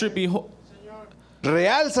scripture, behold,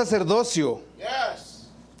 real sacerdocio,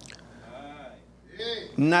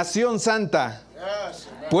 nación santa,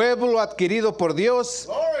 pueblo adquirido por Dios,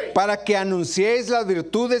 para que anunciéis las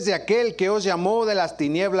virtudes de aquel que os llamó de las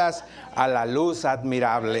tinieblas a la luz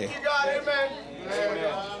admirable.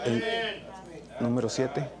 Número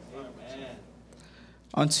 7.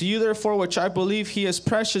 unto you therefore which I believe he is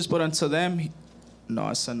precious, but unto them No,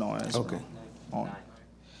 esa no es. Ok. Oh.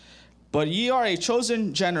 But ye are a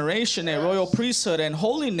chosen generation, a royal priesthood, and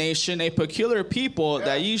holy nation, a peculiar people,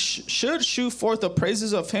 that ye should shew forth the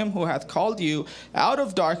praises of him who hath called you out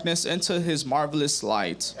of darkness into his marvelous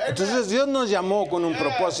light. Entonces Dios nos llamó con un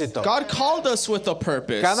propósito. God called us with a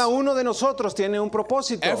purpose. Cada uno de nosotros tiene un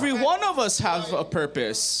propósito. Every one of us have a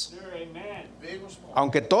purpose.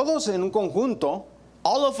 Aunque todos en un conjunto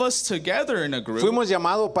All of us together in a group, fuimos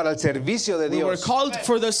llamados para el servicio de we were Dios, called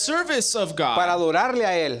for the service of para God, adorarle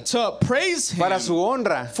a Él, to praise him, para su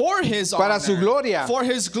honra, for his para honor, su gloria. for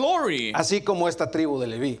his glory, así como esta tribu de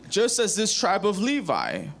Leví. just as this tribe of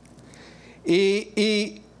Levi.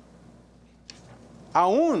 Y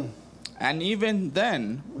aún And even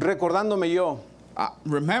then, recordándome yo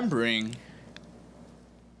remembering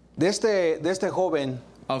de este joven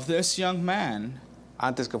of this young man,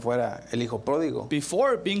 antes que fuera el hijo pródigo,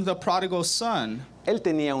 before being the prodigal son, él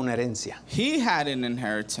tenía una herencia. he had an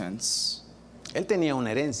inheritance. Él tenía una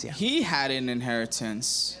herencia. He had an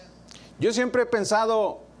inheritance. Yo siempre he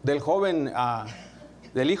pensado del joven,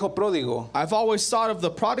 del hijo pródigo, I've always thought of the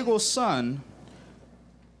prodigal son,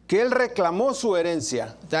 que él reclamó su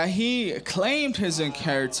herencia, that he claimed his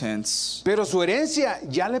inheritance, pero su herencia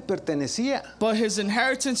ya le pertenecía. but his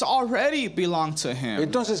inheritance already belonged to him.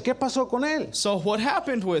 Entonces, ¿qué pasó con él? So what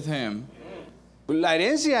happened with him? La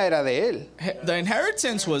herencia era de él, The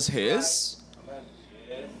inheritance was his,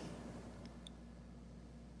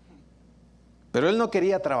 pero él no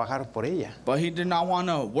quería trabajar por ella. but he did not want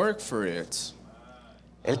to work for it.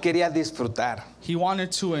 Él quería disfrutar He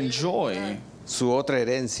wanted to enjoy su otra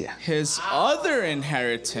herencia. his other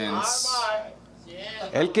inheritance.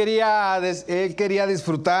 Él quería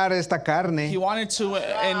disfrutar esta He carne. wanted to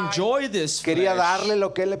enjoy this Quería flesh. darle lo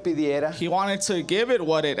que él le pidiera. He wanted to give it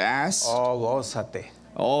what it asked. Oh, gózate,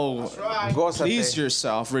 Oh, please gózate.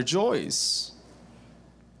 yourself, rejoice.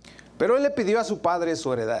 Pero él le pidió a su padre su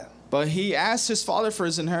heredad, But he asked his father for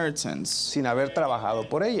his inheritance sin haber trabajado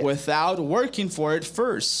por ella. without working for it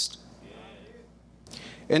first.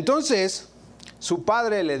 Entonces, su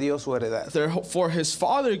padre le dio su heredad Therefore, his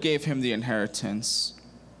father gave him the inheritance,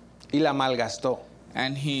 y la malgastó.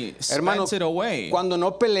 and he spent Hermano, it away. cuando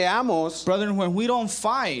no peleamos Brethren, when we don't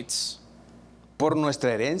fight por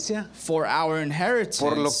nuestra herencia, for our inheritance,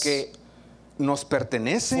 por lo que nos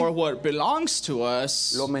pertenece, for what belongs to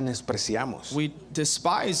us, lo menospreciamos. we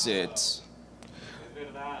despise it.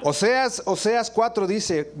 Oseas 4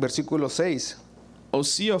 dice, versículo 6,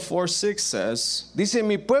 Hosea 4:6 says, dice,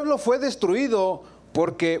 mi pueblo fue destruido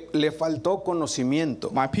porque le faltó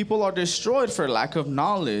conocimiento. my people are destroyed for lack of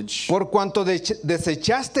knowledge. Por cuanto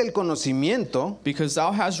desechaste el conocimiento, Because thou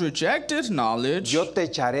hast rejected knowledge, yo te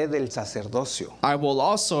echaré del sacerdocio. I will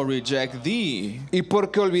also reject thee. Y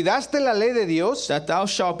porque olvidaste la ley de Dios, That thou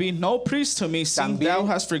shalt be no priest to me, seeing También- thou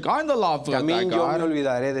hast forgotten the law of thy también yo me God.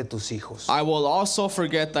 olvidaré de tus hijos. I will also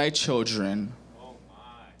forget thy children.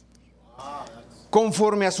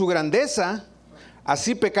 Conforme a su grandeza,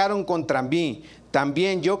 así pecaron contra mí.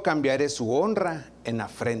 También yo cambiaré su honra en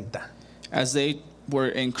afrenta. As they were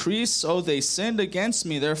increased, so they sinned against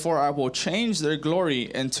me. Therefore I will change their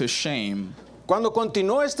glory into shame. Cuando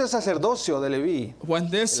continuó este sacerdocio de Leví, When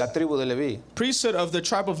this la tribu de Leví, priesthood of the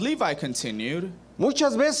tribe of Levi continued,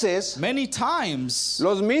 muchas veces many times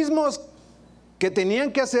los mismos que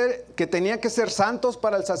tenían que ser santos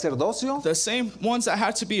para el sacerdocio the same ones that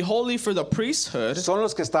had to be holy for the priesthood son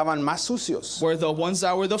los que estaban más sucios. were the ones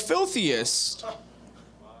that were the filthiest.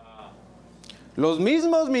 Los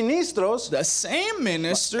mismos ministros, The same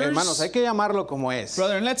ministers, hermanos, hay que llamarlo como es.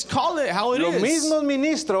 brother, let's call it how it Los is. mismos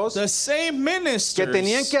ministros The same ministers que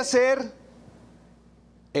tenían que hacer,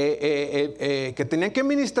 que tenían que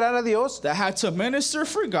ministrar a Dios, that had to minister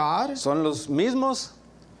for God son los mismos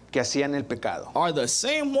que hacían el pecado. are the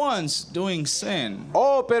same ones doing sin.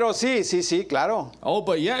 Oh, pero sí, claro. Oh,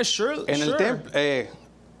 but yeah, sure, En el sure. templo,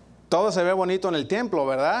 todo se ve bonito en el templo,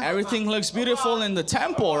 ¿verdad? Everything looks beautiful in the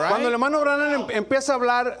temple, Cuando el right? hermano Branham empieza a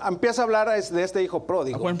hablar de este hijo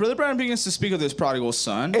pródigo, When Brother Branham begins to speak of this prodigal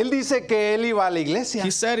son, él dice que él iba a la iglesia.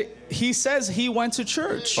 he says he went to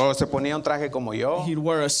church. O se ponía un traje como yo, He'd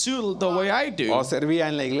wear a suit the way I do. o servía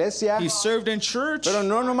en la iglesia. He served in church. Pero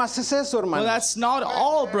no nomás es eso, Well, hermano. that's not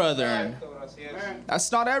all, brethren. That's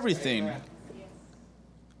not everything.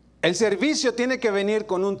 El servicio tiene que venir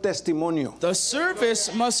con un testimonio. The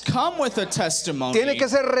service must come with a testimony. Tiene que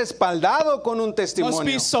ser respaldado con un Must testimonio.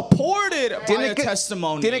 be supported by a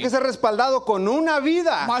testimony. Tiene que ser respaldado con una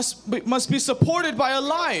vida. Must be supported by a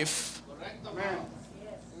life.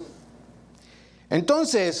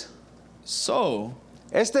 Entonces, So,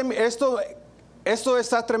 esto esto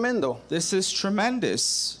está tremendo, This is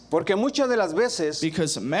tremendous porque muchas de las veces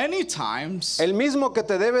because many times el mismo que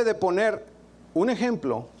te debe de poner un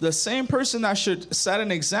ejemplo, the same person that should set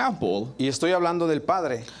an example, y estoy hablando del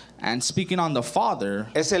Padre, and speaking on the Father,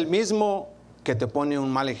 es el mismo que te pone un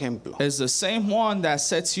mal ejemplo. is the same one that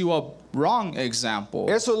sets you a wrong example.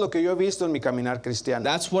 Eso es lo que yo he visto en mi caminar cristiano.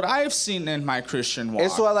 That's what I've seen in my Christian walk.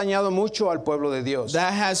 Eso ha dañado mucho al pueblo de Dios.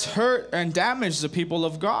 That has hurt and damaged the people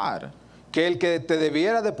of God. Que el que te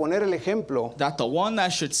debiera de poner el ejemplo That the one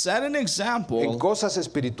that should set an en example cosas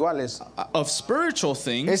espirituales, of spiritual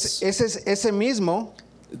things, ese mismo,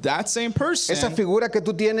 that same person, esa figura que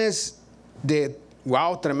tú tienes de,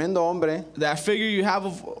 wow, tremendo hombre, that figure you have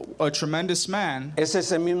of a tremendous man, es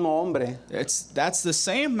ese mismo hombre that's the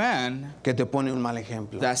same man que te pone un mal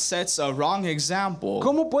ejemplo. that sets a wrong example.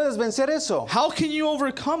 ¿Cómo puedes vencer eso? How can you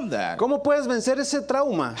overcome that? ¿Cómo puedes vencer ese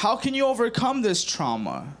trauma? How can you overcome this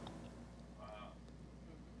trauma?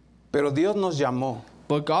 Pero Dios nos llamó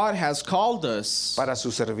But God has called us para su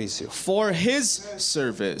servicio. for His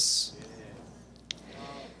service.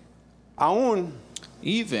 Aún,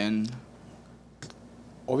 Even,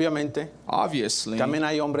 obviamente, obviously, también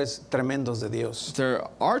hay hombres tremendos de Dios. there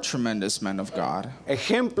are tremendous men of God.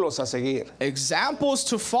 Ejemplos a seguir. Examples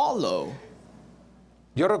to follow.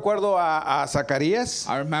 Yo recuerdo a Zacarías.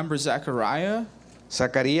 I remember Zechariah,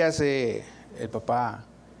 Zacarías, el papá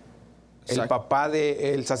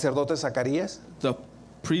de el sacerdote Zacarías, the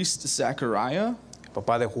priest Zechariah,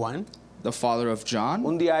 papá de Juan. the father of John.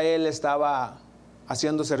 Un día él estaba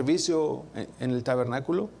haciendo servicio en el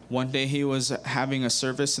tabernáculo One day he was having a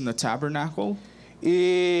service in the tabernacle,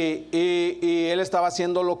 y él estaba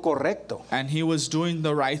haciendo lo correcto. and he was doing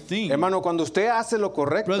the right thing. Hermano, cuando usted hace lo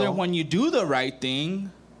Brother, correcto, when you do the right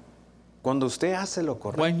thing, cuando usted hace lo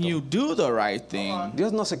when correcto, you do the right thing,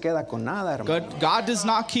 Dios no se queda con nada, hermano. God does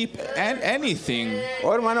not keep anything.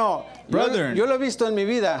 Oh, hermano, Brother, yo lo he visto en mi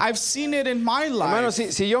vida. I've seen it in my Hermano,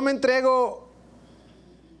 life. si yo me entrego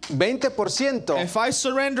 20%, If I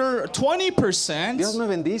surrender 20%, Dios me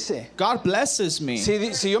bendice. God blesses me.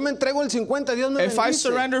 Si yo me entrego el 50%, Dios me If I bendice.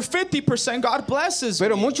 surrender 50%, God blesses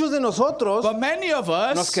Pero me. muchos de nosotros But many of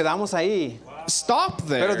nos us quedamos ahí. stop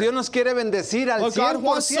there. Pero Dios nos quiere bendecir al But God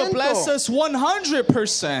wants to bless 100%. us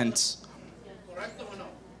 100%.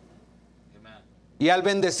 Y al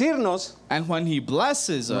bendecirnos, And when He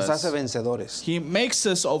blesses nos hace us, vencedores. He makes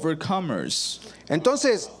us overcomers.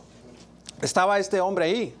 Entonces, estaba este hombre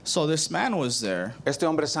ahí, So this man was there, este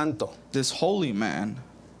hombre santo. this holy man,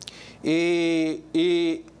 Y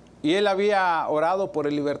él había orado por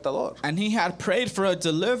el libertador. and he had prayed for a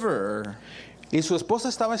deliverer, Y su esposa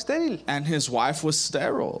estaba estéril. and his wife was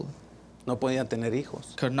sterile, No podía tener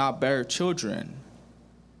hijos. could not bear children.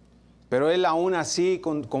 Pero él aún así,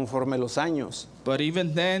 conforme los años, But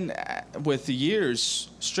even then, with the years,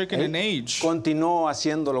 stricken in él age, continuó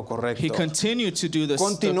haciendo lo he correcto. continued to do the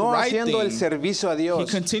Continuó right haciendo el thing. servicio a He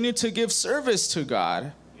Dios. continued to give service to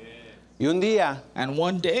God. Y un día And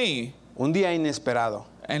one day, inesperado,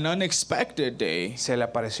 an unexpected day, se le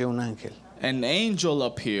apareció un ángel. an angel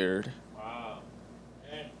appeared.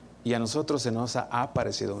 Y a nosotros se nos ha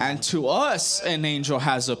aparecido un ángel. And to us, an angel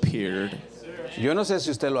has appeared. Yo no sé si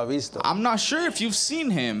usted lo ha visto, I'm not sure if you've seen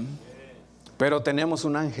him, pero tenemos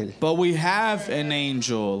un ángel. but we have an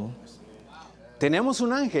angel. Tenemos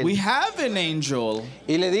un ángel. We have an angel.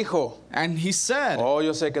 Y le dijo, And he said, oh,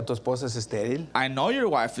 yo sé que tu esposa es estéril. I know your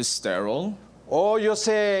wife is sterile. Oh, yo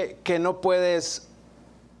sé que no puedes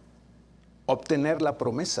obtener la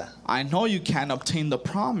promesa I know you can't obtain the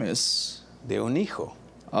promise de un hijo.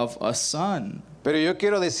 of a son. Pero yo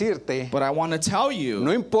quiero decirte, But I want to tell you,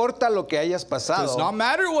 no importa lo que hayas it does pasado, not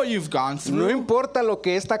matter what you've gone no through. importa lo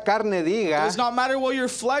que esta carne It diga, does not matter what your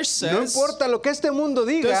flesh says. no importa lo que este mundo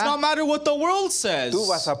It does not diga, matter what the world says. tú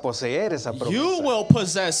vas a poseer esa You promesa. will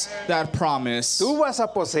possess that promise. Tú vas a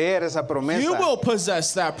poseer esa You promesa will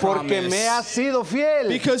possess that porque me has promise. sido fiel.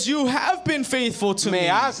 Because you have been faithful to Me me.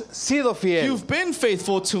 has sido fiel. You've been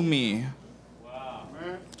faithful to me.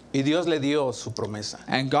 Y Dios le dio su promesa.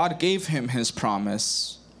 And God gave him his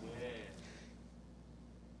promise.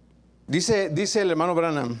 Dice el hermano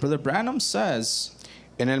Branham Brother Branham says,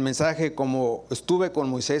 en el mensaje, como estuve con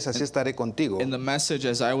Moisés, así estaré contigo. in the message,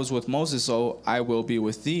 as I was with Moses, so I will be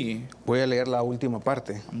with thee. Voy a leer la última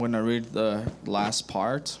parte. I'm going to read the last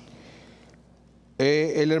part.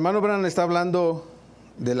 El hermano Branham está hablando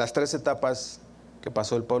de las 3 etapas que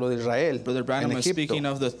pasó el pueblo de Israel Brother Branham en is Egipto. speaking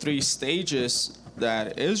of the 3 stages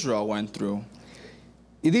that Israel went through.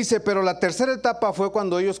 Y dice, pero la tercera etapa fue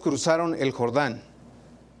cuando ellos cruzaron el Jordán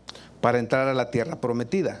para entrar a la tierra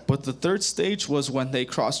prometida. But the third stage was when they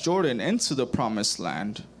crossed Jordan into the promised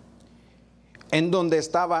land. en donde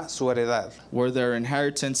estaba su heredad. where their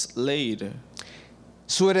inheritance laid.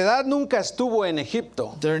 Su heredad nunca estuvo en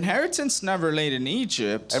Egipto. Their inheritance never laid in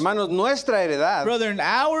Egypt. Hermanos, nuestra heredad Brother,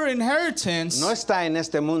 our inheritance no está en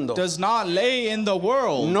este mundo. does not lay in the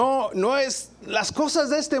world. No es las cosas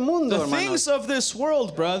de este mundo, The hermanos. things of this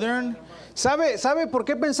world, brethren. ¿Sabe por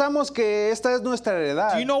qué pensamos que esta es nuestra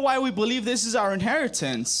heredad? Do you know why we believe this is our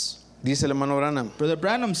inheritance? Dice el hermano Branham. Brother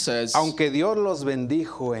Branham says, Aunque Dios los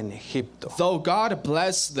bendijo en Egipto. though God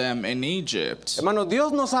blessed them in Egypt. Hermanos,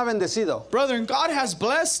 Dios nos ha bendecido. Brethren, God has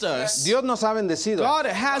blessed us. Dios nos ha bendecido. God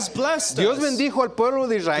has blessed Dios us. bendijo al pueblo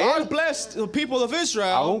de Israel God blessed the people of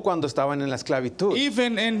Israel aun cuando estaban en la esclavitud.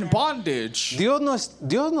 even in bondage. Dios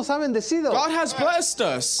nos ha bendecido. God has blessed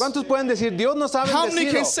us. ¿Cuántos pueden decir Dios nos ha How many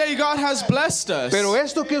can bendecido? say God has blessed us? Pero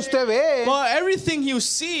esto que usted ve, But everything you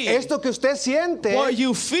see, esto que usted siente, what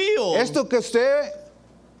you feel, esto que usted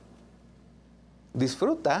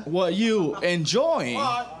disfruta, what you enjoy,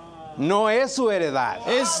 no es su heredad.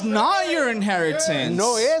 is not your inheritance.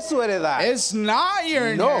 No es su heredad. It's not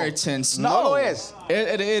your No. inheritance. No No, lo es.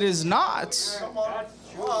 It is not.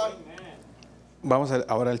 Vamos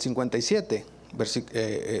ahora al 57,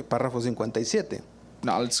 párrafo 57.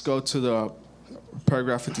 Now let's go to the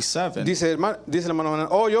paragraph 57. Dice el hermano,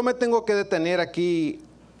 oh, yo me tengo que detener aquí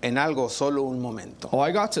en algo solo un momento. Oh,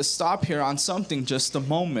 I got to stop here on something just a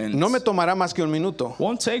moment. No me tomará más que un minuto.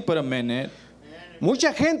 Won't take but a minute.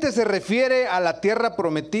 Mucha gente se refiere a la tierra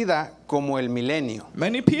prometida como el milenio.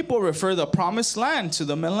 Many people refer the promised land to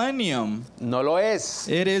the millennium. No lo es.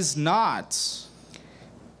 It is not.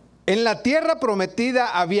 En la tierra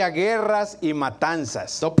prometida había guerras y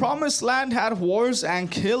matanzas. The promised land had wars and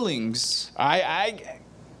killings.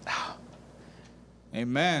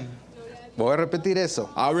 Amen. Voy a repetir eso.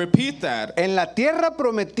 I'll repeat that. En la tierra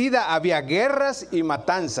prometida había guerras y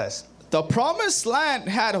matanzas. The promised land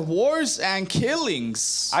had wars and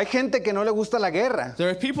killings. Hay gente que no le gusta la guerra. There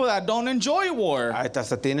are people that don't enjoy war.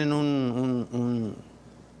 Hasta tienen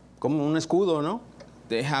como un escudo, ¿no?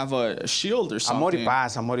 They have a shield or Amor y something.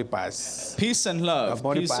 paz, amor y paz. Peace and love.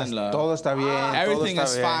 Amor y Peace paz. and love. Todo está bien. Everything todo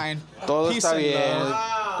is está bien. fine. Todo Peace está and bien.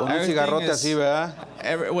 love. Con un Everything cigarrote is- así,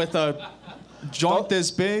 ¿verdad? With a joint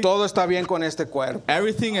this big. Todo está bien con este cuerpo.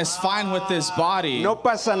 Everything is fine with this body. No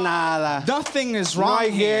pasa nada. Nothing is No wrong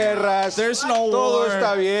hay here. guerras. There's no Todo war.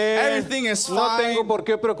 está bien. Everything is No fine. tengo por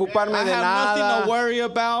qué preocuparme I de have nada. nothing to worry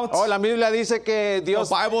about. Oh, la Biblia dice que Dios,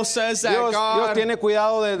 The Bible says that Dios God tiene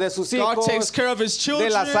cuidado de sus God hijos, takes care of his children,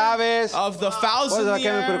 de las aves. of the fowls Pues in a the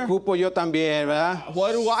qué me air. preocupo yo también, ¿verdad?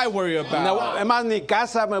 What do I worry No, about? es más, ni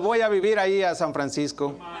casa, me voy a vivir ahí a San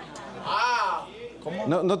Francisco.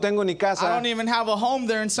 No tengo ni I casa. don't even have a home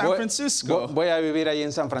there in San Francisco. Voy a vivir ahí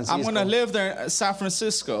en San I'm Francisco. going to live there in San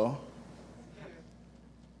Francisco.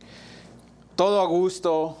 Todo a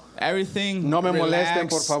gusto. Everything No me molesten, relaxed.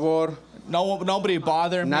 por favor. Nobody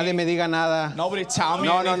bother me. Nadie me diga nada. Nobody tell me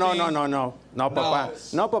No, anything. No, papá.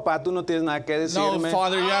 No, papá, tú no tienes nada que No, decirme.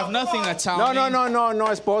 Father, you have nothing to tell me. No,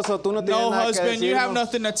 esposo, tú no tienes No, nada que husband, you have decirme.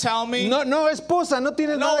 nothing to tell me. No, esposa, no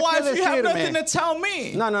tienes No, nada que wife, you have nothing to decirme. tell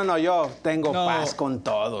me. No, yo tengo No. paz con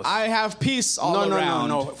todos. I have peace all around.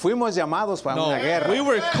 No. Fuimos llamados para una guerra. We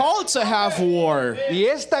were called to have war. Y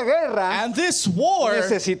esta guerra And this war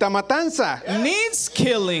necesita matanza. needs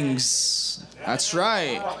killings. That's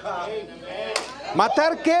right.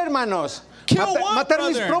 ¿Matar qué, hermanos? Kill what, matar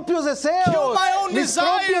mis brother? propios deseos, Kill my own mis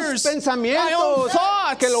desires, propios pensamientos, my own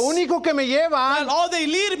thoughts. que lo único que me llevan And all they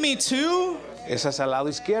lead me to es hacia el lado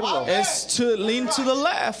izquierdo, is to lean to the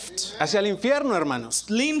left, hacia el infierno, hermanos.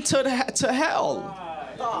 lean to hell.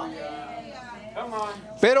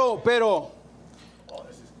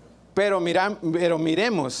 Pero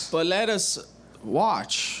miremos But let us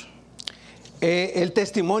watch el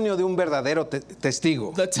testimonio de un verdadero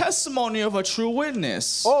testigo. the testimony of a true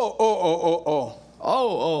witness.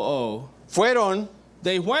 Oh. Fueron,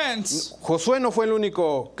 They went. Josué no fue el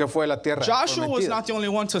único que fue a la tierra Joshua was prometida. not the only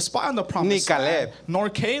one to spy on the Ni promised Caleb. land, nor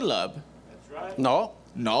Caleb. No,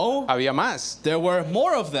 No, había más. there were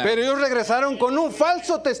more of them. Pero ellos regresaron con un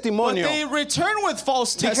falso But testimonio. they returned with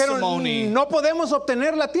false testimony. Dijeron, no podemos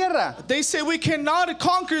obtener la tierra. They say we cannot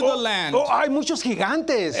conquer the land. Hay muchos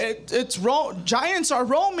gigantes. Giants are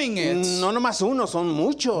roaming it. No nomás uno, son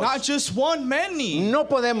muchos. Not just one, many. No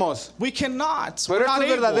podemos. We cannot. Pero We're not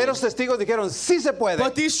estos verdaderos able. testigos dijeron, sí se puede.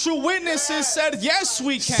 But these true witnesses said, yes,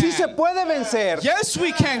 we can. Sí se puede vencer. Yes,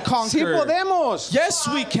 we can conquer. Sí podemos. Yes,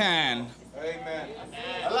 we can.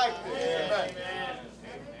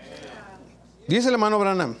 Dice el hermano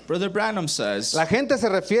Branham, Brother Branham says, la gente se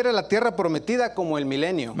refiere a la tierra prometida como el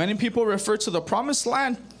milenio. many people refer to the promised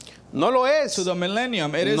land No lo es. to the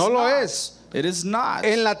millennium. It is No lo not. es. It is not.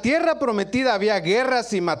 En la tierra prometida había guerras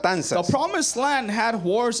y The matanzas. promised land had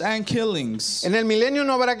wars and killings. En el milenio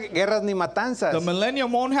no habrá guerras ni matanzas. The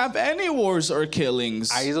millennium won't have any wars or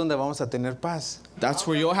killings. Ahí es donde vamos a tener paz. That's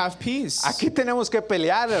where you'll have peace. Aquí tenemos que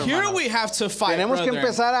pelear, Here hermano. we have to fight, Tenemos que brethren.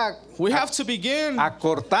 empezar We have to begin a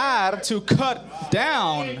cortar. to cut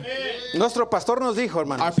down. Nuestro pastor nos dijo,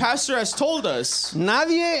 hermano, Our pastor has told us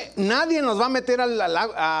nadie nos va a meter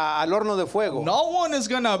al horno de fuego. no one is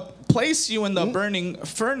going to place you in the burning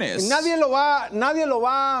furnace. Nadie lo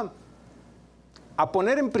va a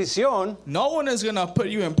poner en prisión No one is going to put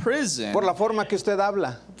you in prison por la forma que usted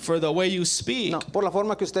habla, for the way you speak, no, por la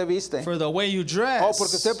forma que usted viste. for the way you dress, O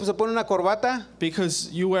porque usted se pone una corbata, because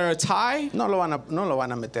you wear a tie. no lo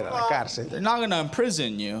van a meter a la cárcel. They're not going to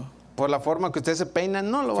imprison you. Por la forma que usted se peina,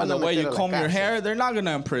 no lo For van the a way meter you a la comb your cárcel. hair, they're not going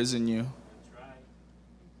to imprison you.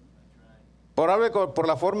 Por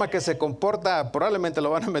la forma que se comporta, probablemente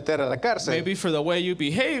lo van a meter a la cárcel. Maybe for the way you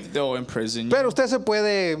behave, they'll imprison you. Pero usted se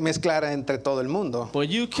puede mezclar entre todo el mundo. But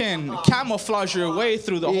you can camouflage your way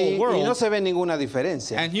through the whole Y no world, se ve ninguna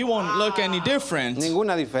diferencia. and you won't look any different.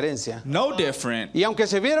 Ninguna diferencia. No different. Y aunque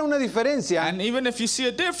se viera una diferencia, And even if you see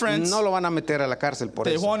a difference, no lo van a meter a la cárcel por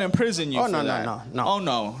they eso. won't imprison you Oh, for no, no, that. no, no. Oh,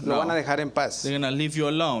 no. Lo van a No. dejar en paz. They're going to leave you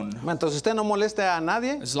alone. Entonces usted no moleste a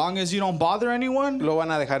nadie, As long as you don't bother anyone, lo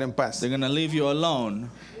van a dejar en paz. they're going to leave you alone.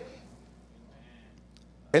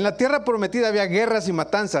 En la tierra prometida había guerras y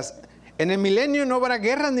matanzas. En el milenio no habrá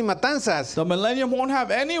guerras ni matanzas. The millennium won't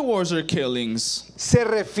have any wars or killings. Se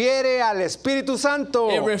refiere al Espíritu Santo.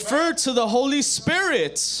 It referred to the Holy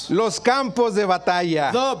Spirit, Los campos de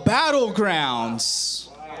batalla. the battlegrounds.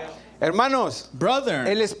 Hermanos, Brother,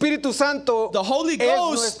 el Espíritu Santo the Holy es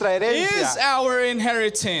Ghost nuestra herencia. is our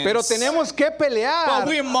inheritance. Pero tenemos que pelear. But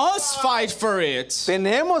we must fight for it.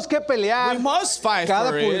 Tenemos que pelear We must fight cada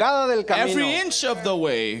for pulgada del it camino. every inch of the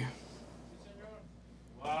way.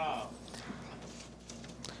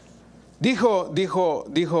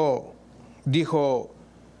 Dijo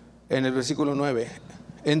en el versículo 9.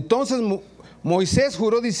 Entonces Moisés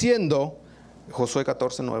juró diciendo, Josué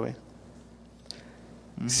 14:9,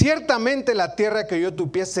 ciertamente la tierra que oyó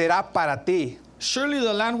tu pie será para ti Surely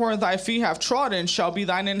the land where thy feet have trodden shall be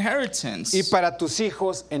thine inheritance, y para tus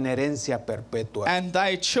hijos en herencia perpetua. and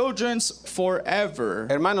thy children's forever.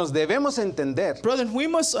 Hermanos, debemos entender Brethren, we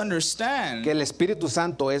must understand que el Espíritu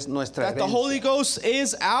Santo es nuestra that the Holy herencia Ghost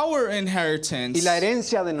is our inheritance y la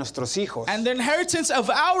herencia de nuestros hijos. and the inheritance of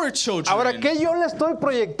our children. Ahora, ¿qué yo le estoy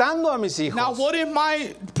proyectando a mis hijos? Now, what am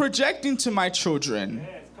I projecting to my children?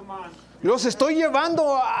 ¿Los estoy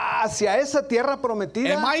llevando hacia esa tierra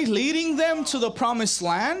prometida? Am I leading them to the promised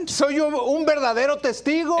land? ¿Soy yo un verdadero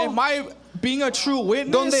testigo? Am I being a true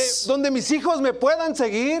witness Donde mis hijos me puedan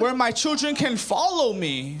seguir where my children can follow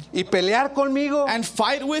me y pelear conmigo. and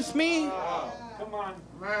fight with me? Come on,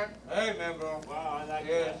 man. Amen, bro. Wow, that's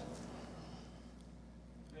good.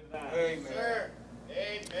 Amen.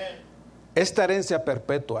 Amen. Esta herencia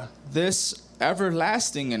perpetua This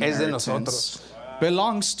everlasting es de inheritance nosotros.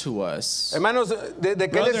 belongs to us. Hermanos, ¿de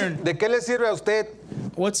qué le sirve a usted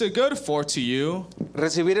What's it good for to you?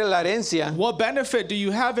 recibir la herencia What benefit do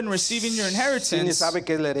you have in receiving your si ni inheritance sabe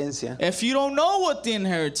qué es la herencia? if you don't know what the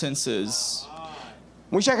inheritance is?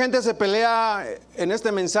 Mucha gente se pelea en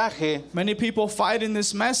este mensaje Many people fight in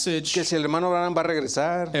this message que si el hermano Branham va a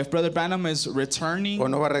regresar if Brother Branham is returning o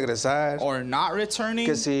no va a regresar, or not returning,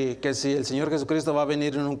 que si el Señor Jesucristo va a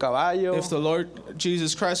venir en un caballo, if the Lord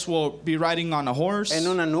Jesus Christ will be riding on a horse, en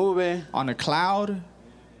una nube. on a cloud.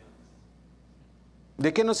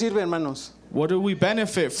 ¿De qué nos sirve, hermanos? What do we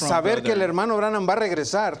benefit from, Saber que el brother? hermano Branham va a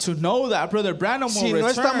regresar. To know that Brother Branham will Si no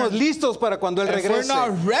estamos return. listos para cuando Él If we're regrese,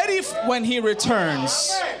 not ready when he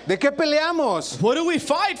returns, ¿de qué peleamos? what do we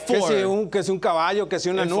fight Que for? si un caballo, que si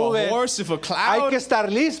una If nube. a horse, if a Hay cloud. que estar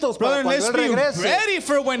listos para Brother, cuando let's Él be regrese. ready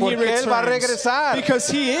for when he Porque Él va a returns. regresar. Because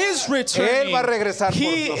he is returning. Él va a regresar por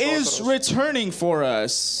He is nosotros. returning for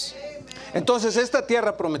us. Entonces esta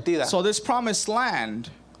tierra prometida So this promised land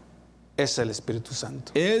es el Espíritu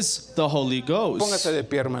Santo. is the Holy Ghost. Póngase de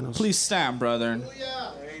pie, hermanos. Please stand, brethren.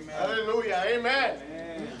 Hallelujah. Amen.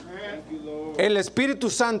 El Espíritu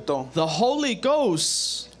Santo The Holy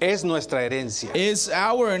Ghost es nuestra herencia. is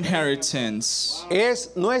our inheritance. Es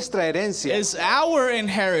nuestra herencia. Is our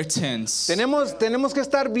inheritance. Tenemos que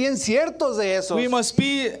estar bien ciertos de eso. We must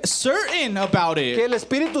be certain about Que it. el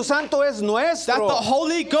Espíritu Santo es That nuestro. the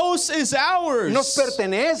Holy Ghost is ours. Nos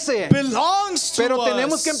pertenece. Belongs to Pero us.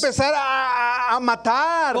 tenemos que empezar a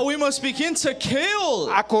matar, But we must begin to kill,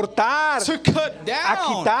 a cortar, to cut a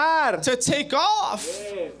down, quitar. to take off.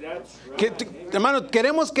 Hermanos,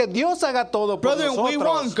 queremos que Dios haga todo por Brother, we nosotros.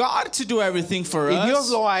 want want God to do everything for Y Dios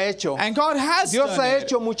us. lo ha hecho. And God has Dios done ha it.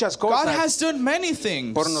 hecho muchas God cosas has done many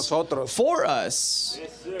things por nosotros. for us.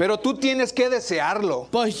 Pero tú tienes que desearlo.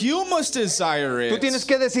 But you must desire Tú it. tienes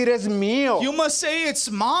que decir, es mío. You must say, it's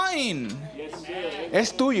mine.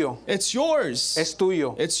 Es tuyo. It's yours. Es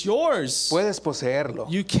tuyo. It's yours. Puedes poseerlo.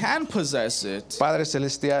 You can possess it. Padre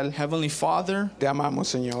Celestial, Heavenly Father, te amamos,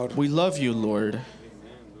 Señor. we love you, Lord.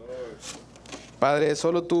 Padre,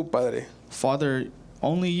 solo tú, Padre, Father,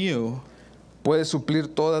 only you puedes suplir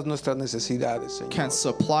todas nuestras necesidades, Señor. can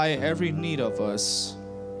supply every need of us.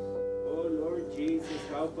 Oh, Lord Jesus,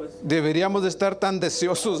 help us. Deberíamos de estar tan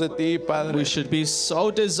deseosos de ti, We Padre. should be so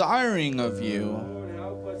desiring of you. Lord,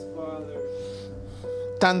 help us, Father.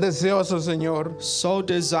 Tan deseosos, Señor. So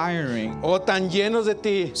desiring. Oh, tan llenos de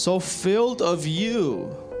ti. So filled of you.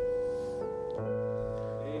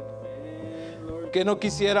 Amen, Lord. Que no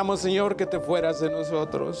quisiéramos, Señor, que te fueras de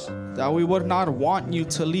nosotros. That we would not want you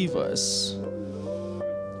to leave us.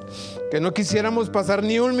 Que no quisiéramos pasar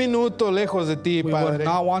ni un minuto lejos de ti, We would Padre.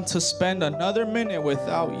 not want to spend another minute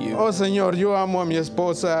without you. Oh, Señor, yo amo a mi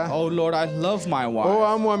esposa. Oh Lord, I love my Oh,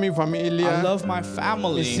 wife. amo a mi I familia. love my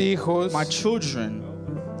family, Mis hijos. my children.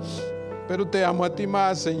 Pero te amo a ti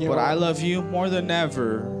más, But I Señor. love you more than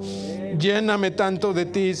ever. Lléname tanto de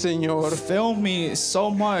ti, Señor. Fill me so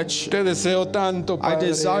much. Te deseo tanto, I Padre.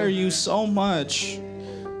 desire you so much.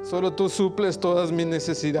 Solo tú suples todas mis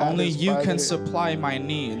necesidades, Only you Padre. can supply my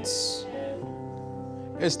needs.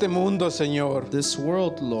 Este mundo, Señor, This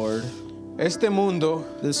world, Lord, este mundo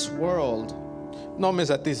this world no me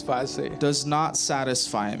satisface. does not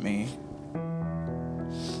satisfy me.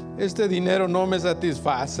 Este dinero no me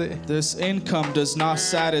satisface. This income does not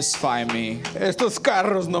satisfy me. Estos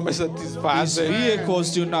carros no me These satisfacen.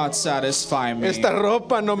 vehicles do not satisfy me. Esta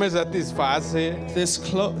ropa no me satisface.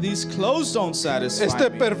 These clothes don't satisfy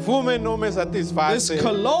Este me. perfume no me This satisface.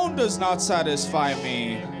 cologne does not satisfy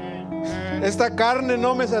me. Esta carne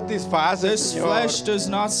no me satisface, This Señor. flesh does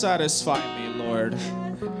not satisfy me, Lord.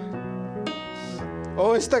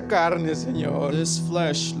 Oh, esta carne, Señor, This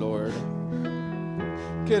flesh, Lord,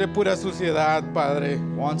 quiere pura suciedad, Padre.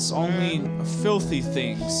 wants only filthy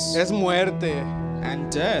things Es muerte.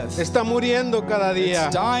 and death. Está muriendo cada día.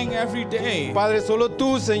 It's dying every day. Padre, solo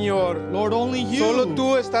tú, Señor. Lord, only you. Solo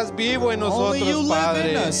tú estás vivo en Only you nosotros, live in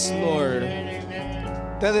Padre. us, Lord.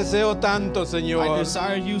 Te deseo tanto, I Señor.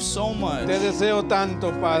 desire you so much. Te deseo tanto,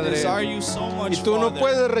 I Padre. desire you so much, Y tú no Father.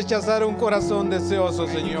 puedes rechazar un corazón deseoso,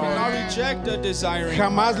 You Señor. cannot reject a desiring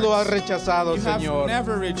Jamás lo has heart. rechazado, You have Señor.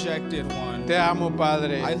 never rejected one. Te amo,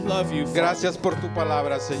 Padre. I love you, Father. Gracias por tu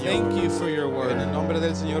palabra, Señor. Thank you for your En el word. nombre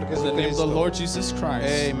del Señor In the name of the Jesucristo. Lord Jesus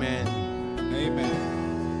Christ. Amén. Amen.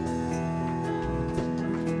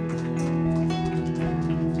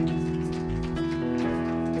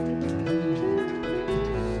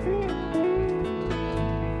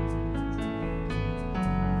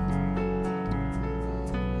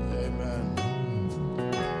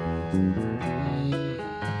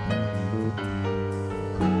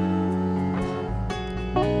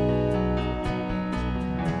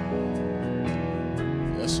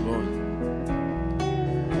 Yes, Lord.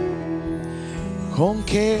 ¿Con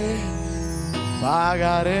qué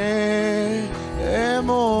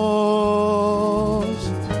pagaremos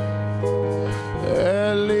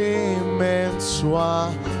el inmenso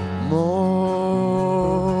amor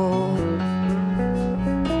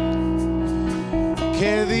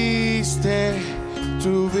que diste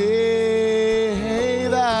tu vida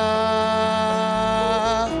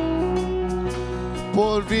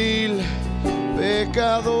por vil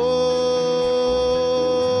pecador?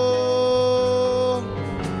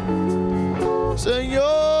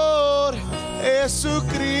 Señor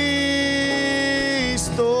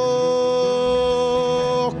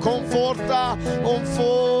Jesucristo, conforta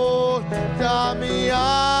mi alma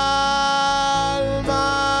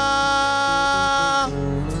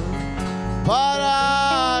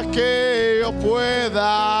para que yo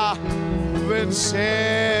pueda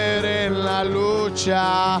vencer en la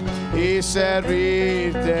lucha y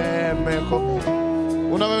servirte mejor.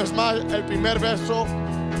 Una vez más, el primer verso,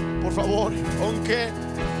 por favor. ¿Con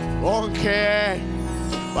qué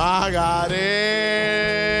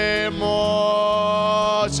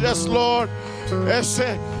pagaremos? Yes, Lord.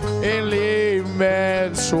 Ese el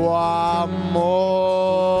inmenso amor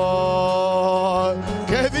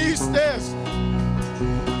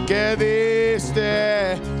que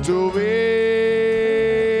diste tu vida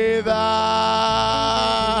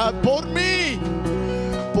por mí,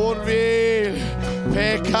 por vil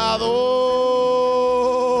pecador.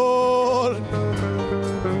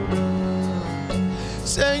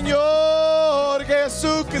 Señor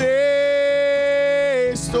Jesucristo,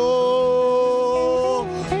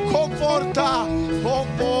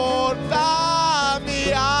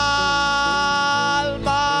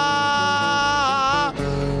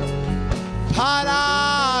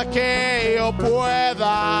 yo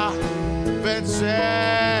pueda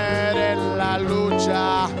vencer en la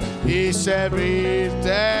lucha y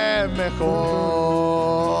servirte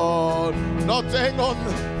mejor. No tengo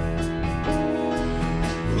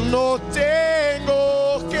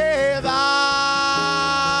que darte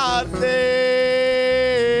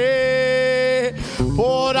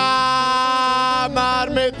por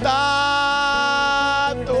amarme tanto.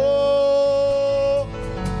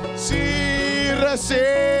 Si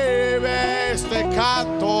recibe este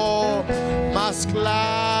canto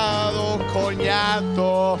mezclado con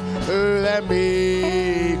llanto de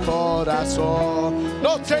mi corazón,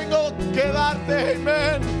 no tengo que darte,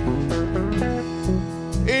 amén.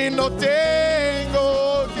 Y no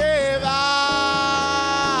tengo que darte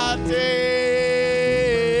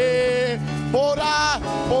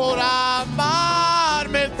por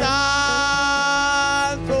amarme tanto.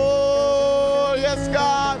 Yes,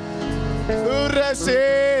 God,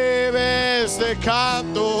 recibe este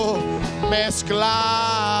canto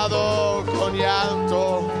mezclado con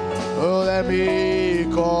llanto de mi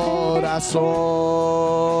corazón.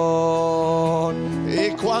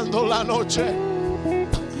 Y cuando la noche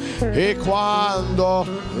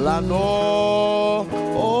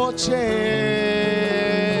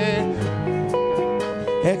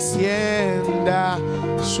extienda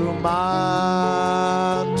su manto,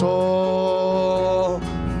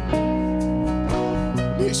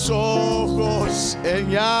 mis ojos en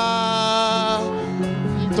llanto,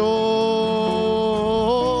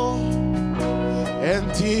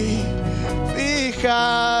 en ti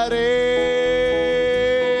fijaré,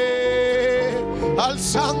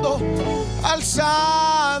 alzando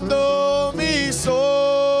mis ojos,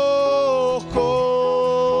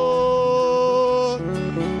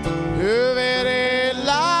 veré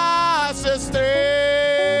las estrellas,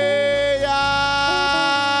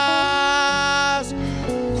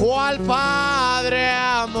 cual Padre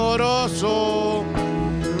amoroso,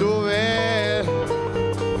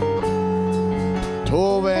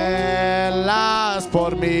 tú velas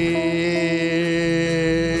por mí.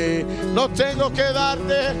 No tengo que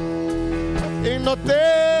darte y no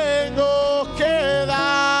tengo que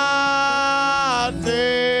darte,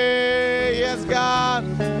 yes, God,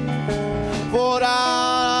 por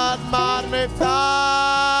amarme tanto.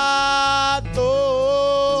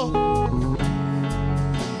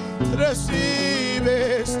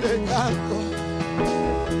 Recibe este canto.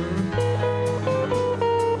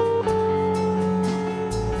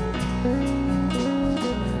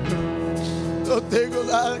 No tengo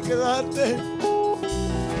nada que darte.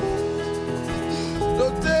 No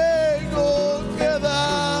tengo que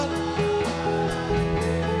dar.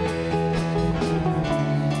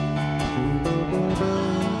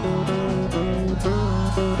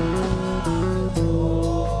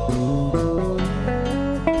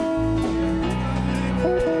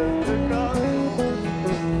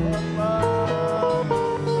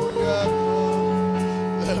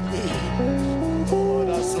 De mi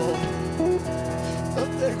corazón, no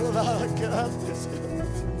tengo nada que darte, Señor.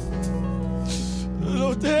 No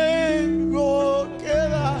tengo que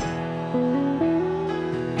dar.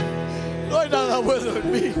 No hay nada bueno en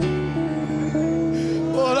mí.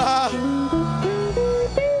 Orar.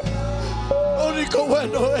 Lo único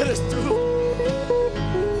bueno eres tú.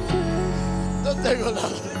 No tengo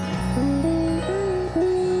nada.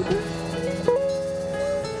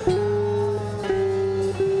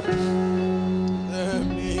 De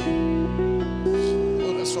mi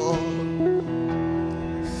corazón.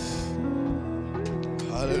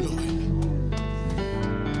 Aleluya.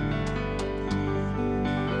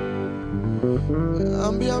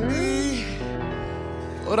 Cambia mi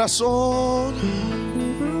corazón.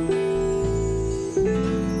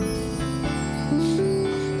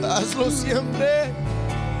 Hazlo siempre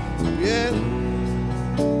bien.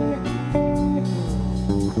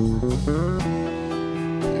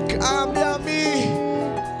 Cambia mi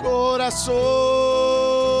corazón.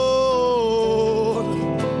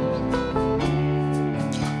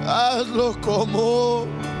 Hazlo como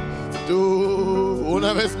tú.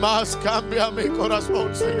 Una vez más, cambia mi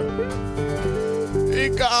corazón, Señor. Y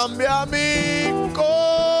cambia mi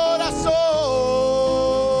corazón.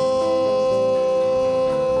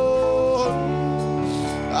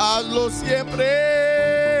 Hazlo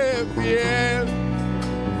siempre bien.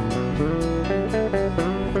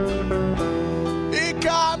 Y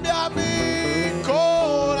cambia mi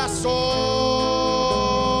corazón.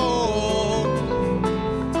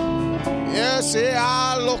 Y ese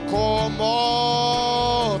hazlo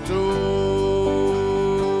como tú.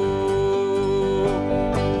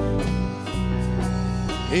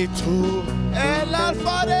 Y tú el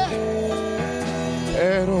alfarero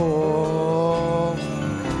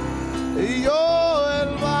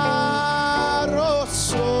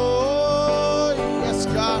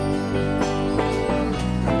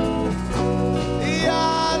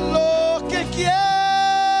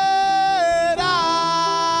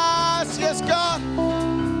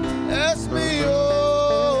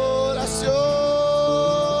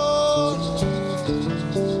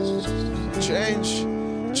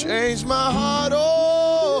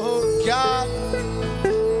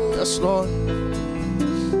Yes, Lord.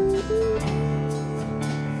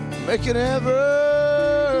 Make it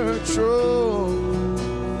ever true.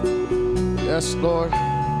 Yes, Lord.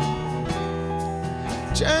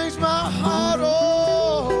 Change my heart,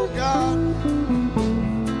 oh God.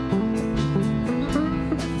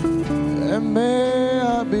 And may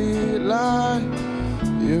I be like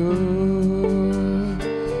you.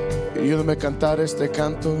 Ayúdame a cantar este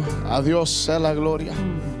canto. A Dios sea la gloria.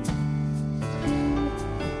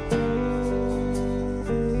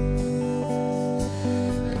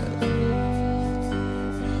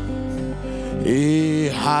 Y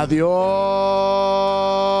a Dios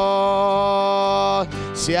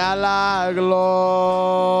sea la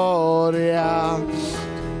gloria.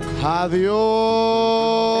 A Dios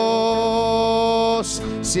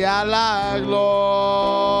sea la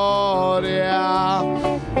gloria.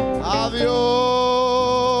 A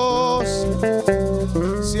Dios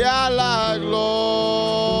sea la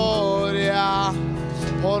gloria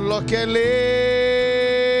por lo que Él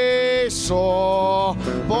hizo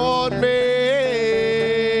por mí.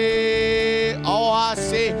 Oh,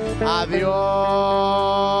 así, a Dios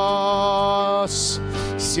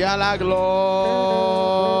sea la gloria.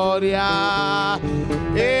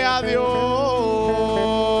 Y a Dios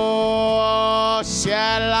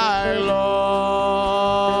sea la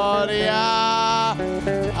gloria.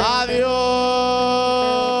 A Dios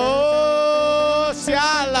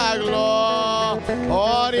sea la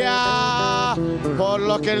gloria por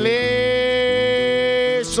lo que Él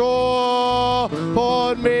hizo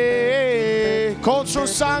por mí. Con su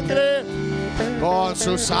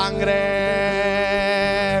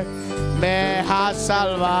sangre me ha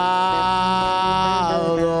salvado.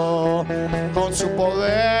 Con su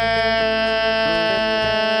poder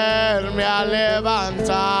me ha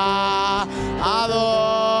levantado.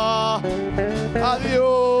 A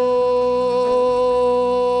Dios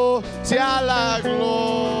sea la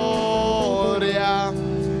gloria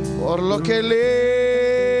por lo que Él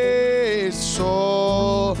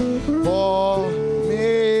hizo por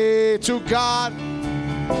mí. To God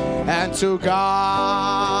and to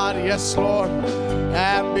God, yes, Lord,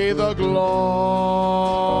 and be the glory.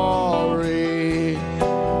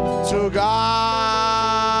 To God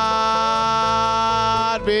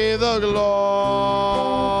be the glory.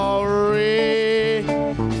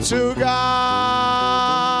 To God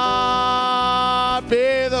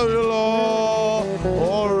be the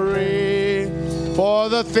glory for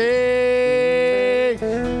the thing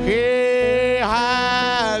He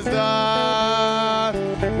has done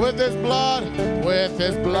with His blood, with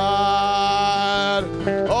His blood.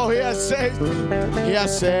 Oh, He has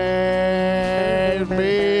saved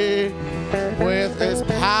me with His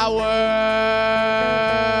power.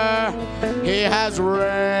 He has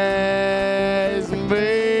raised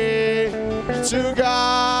me. To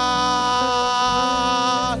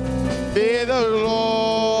God be the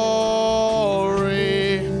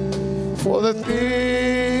glory for the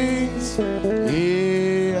things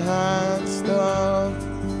He has done.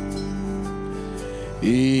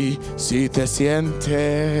 Y si te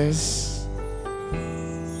sientes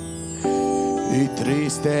y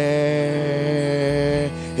triste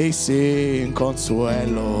y sin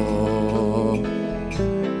consuelo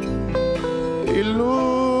y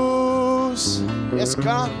luz, yes,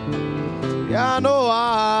 God, ya no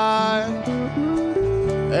hay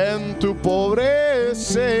en tu pobre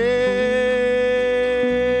ser.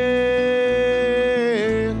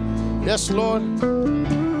 Yes, Lord.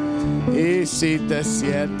 Y si te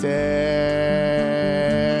sientes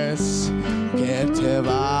que te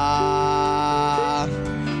va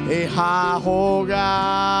a jugar,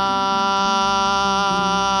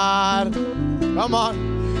 come on,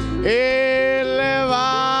 y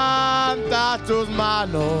levanta tus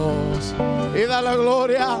manos y da la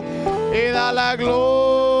gloria, y da la gloria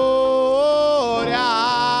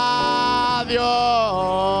a Dios.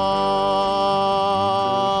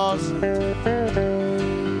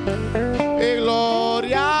 Y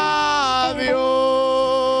gloria a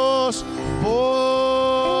Dios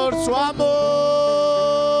por su amor.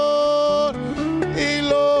 Y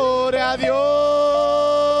gloria a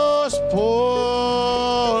Dios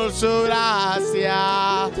por su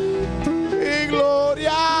gracia. Y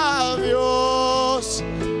gloria a Dios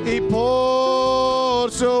y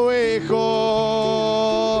por su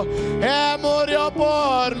Hijo. Él murió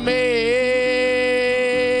por mí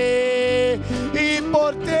y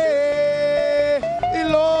por ti. Y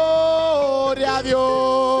gloria a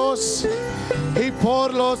Dios y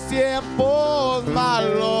por los tiempos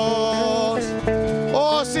malos.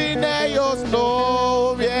 Oh, sin ellos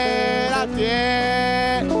no hubiera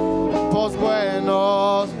tiempos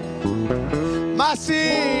buenos. mas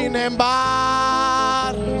sin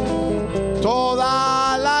embargo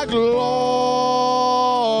toda la gloria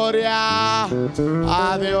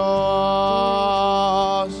a Dios.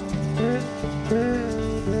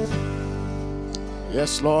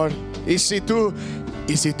 Yes, Lord. Y si tú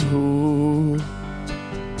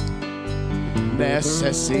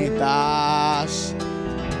necesitas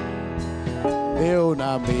de un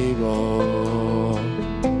amigo,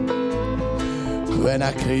 ven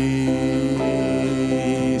a Cristo,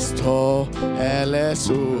 Él es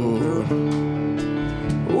un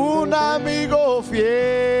amigo fiel,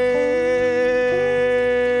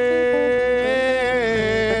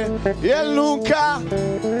 y Él nunca,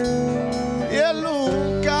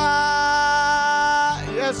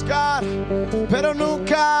 pero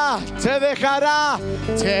nunca te dejará,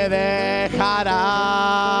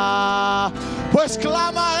 pues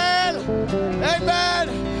clama a Él, amén,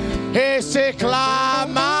 y si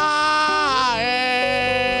clama a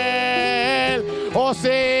Él, o si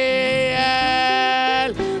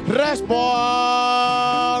Él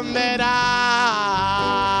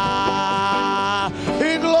responderá,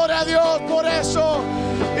 y gloria a Dios por eso,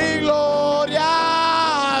 y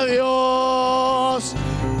gloria a Dios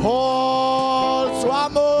por su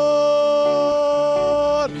amor,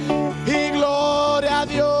 y gloria a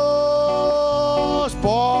Dios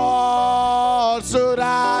por su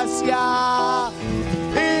gracia,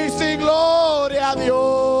 y sin gloria a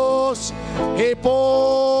Dios y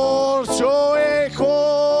por su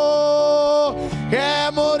Hijo que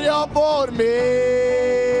murió por mí,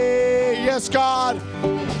 yes God,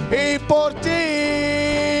 y por ti,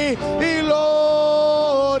 y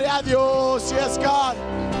gloria a Dios, yes God,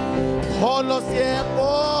 por los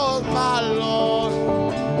tiempos malos,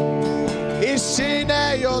 y sin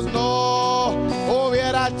ellos no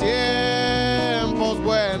hubiera tiempos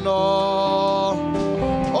buenos,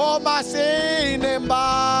 oh, mas sin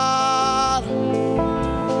embargo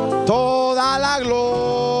toda la gloria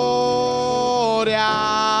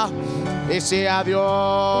y sea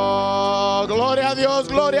Dios, gloria a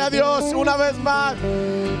Dios, una vez más,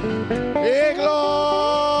 y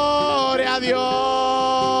gloria a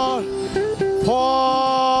Dios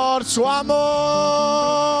por su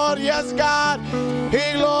amor, yes God,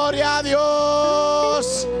 y gloria a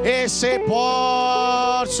Dios, ese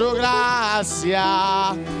por su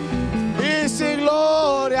gracia, y sí,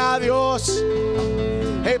 gloria a Dios,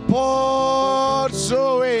 y por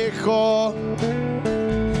su Hijo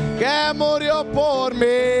que murió por mí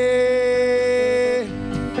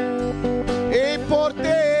y por ti,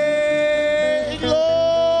 y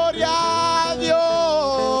gloria a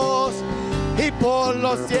Dios, y por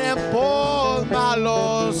los tiempos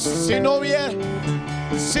malos, si no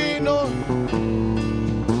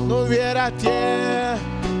hubiera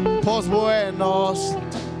tiempos buenos,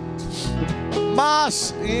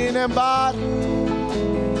 mas sin embargo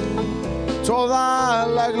toda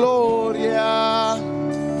la gloria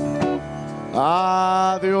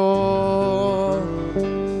a Dios.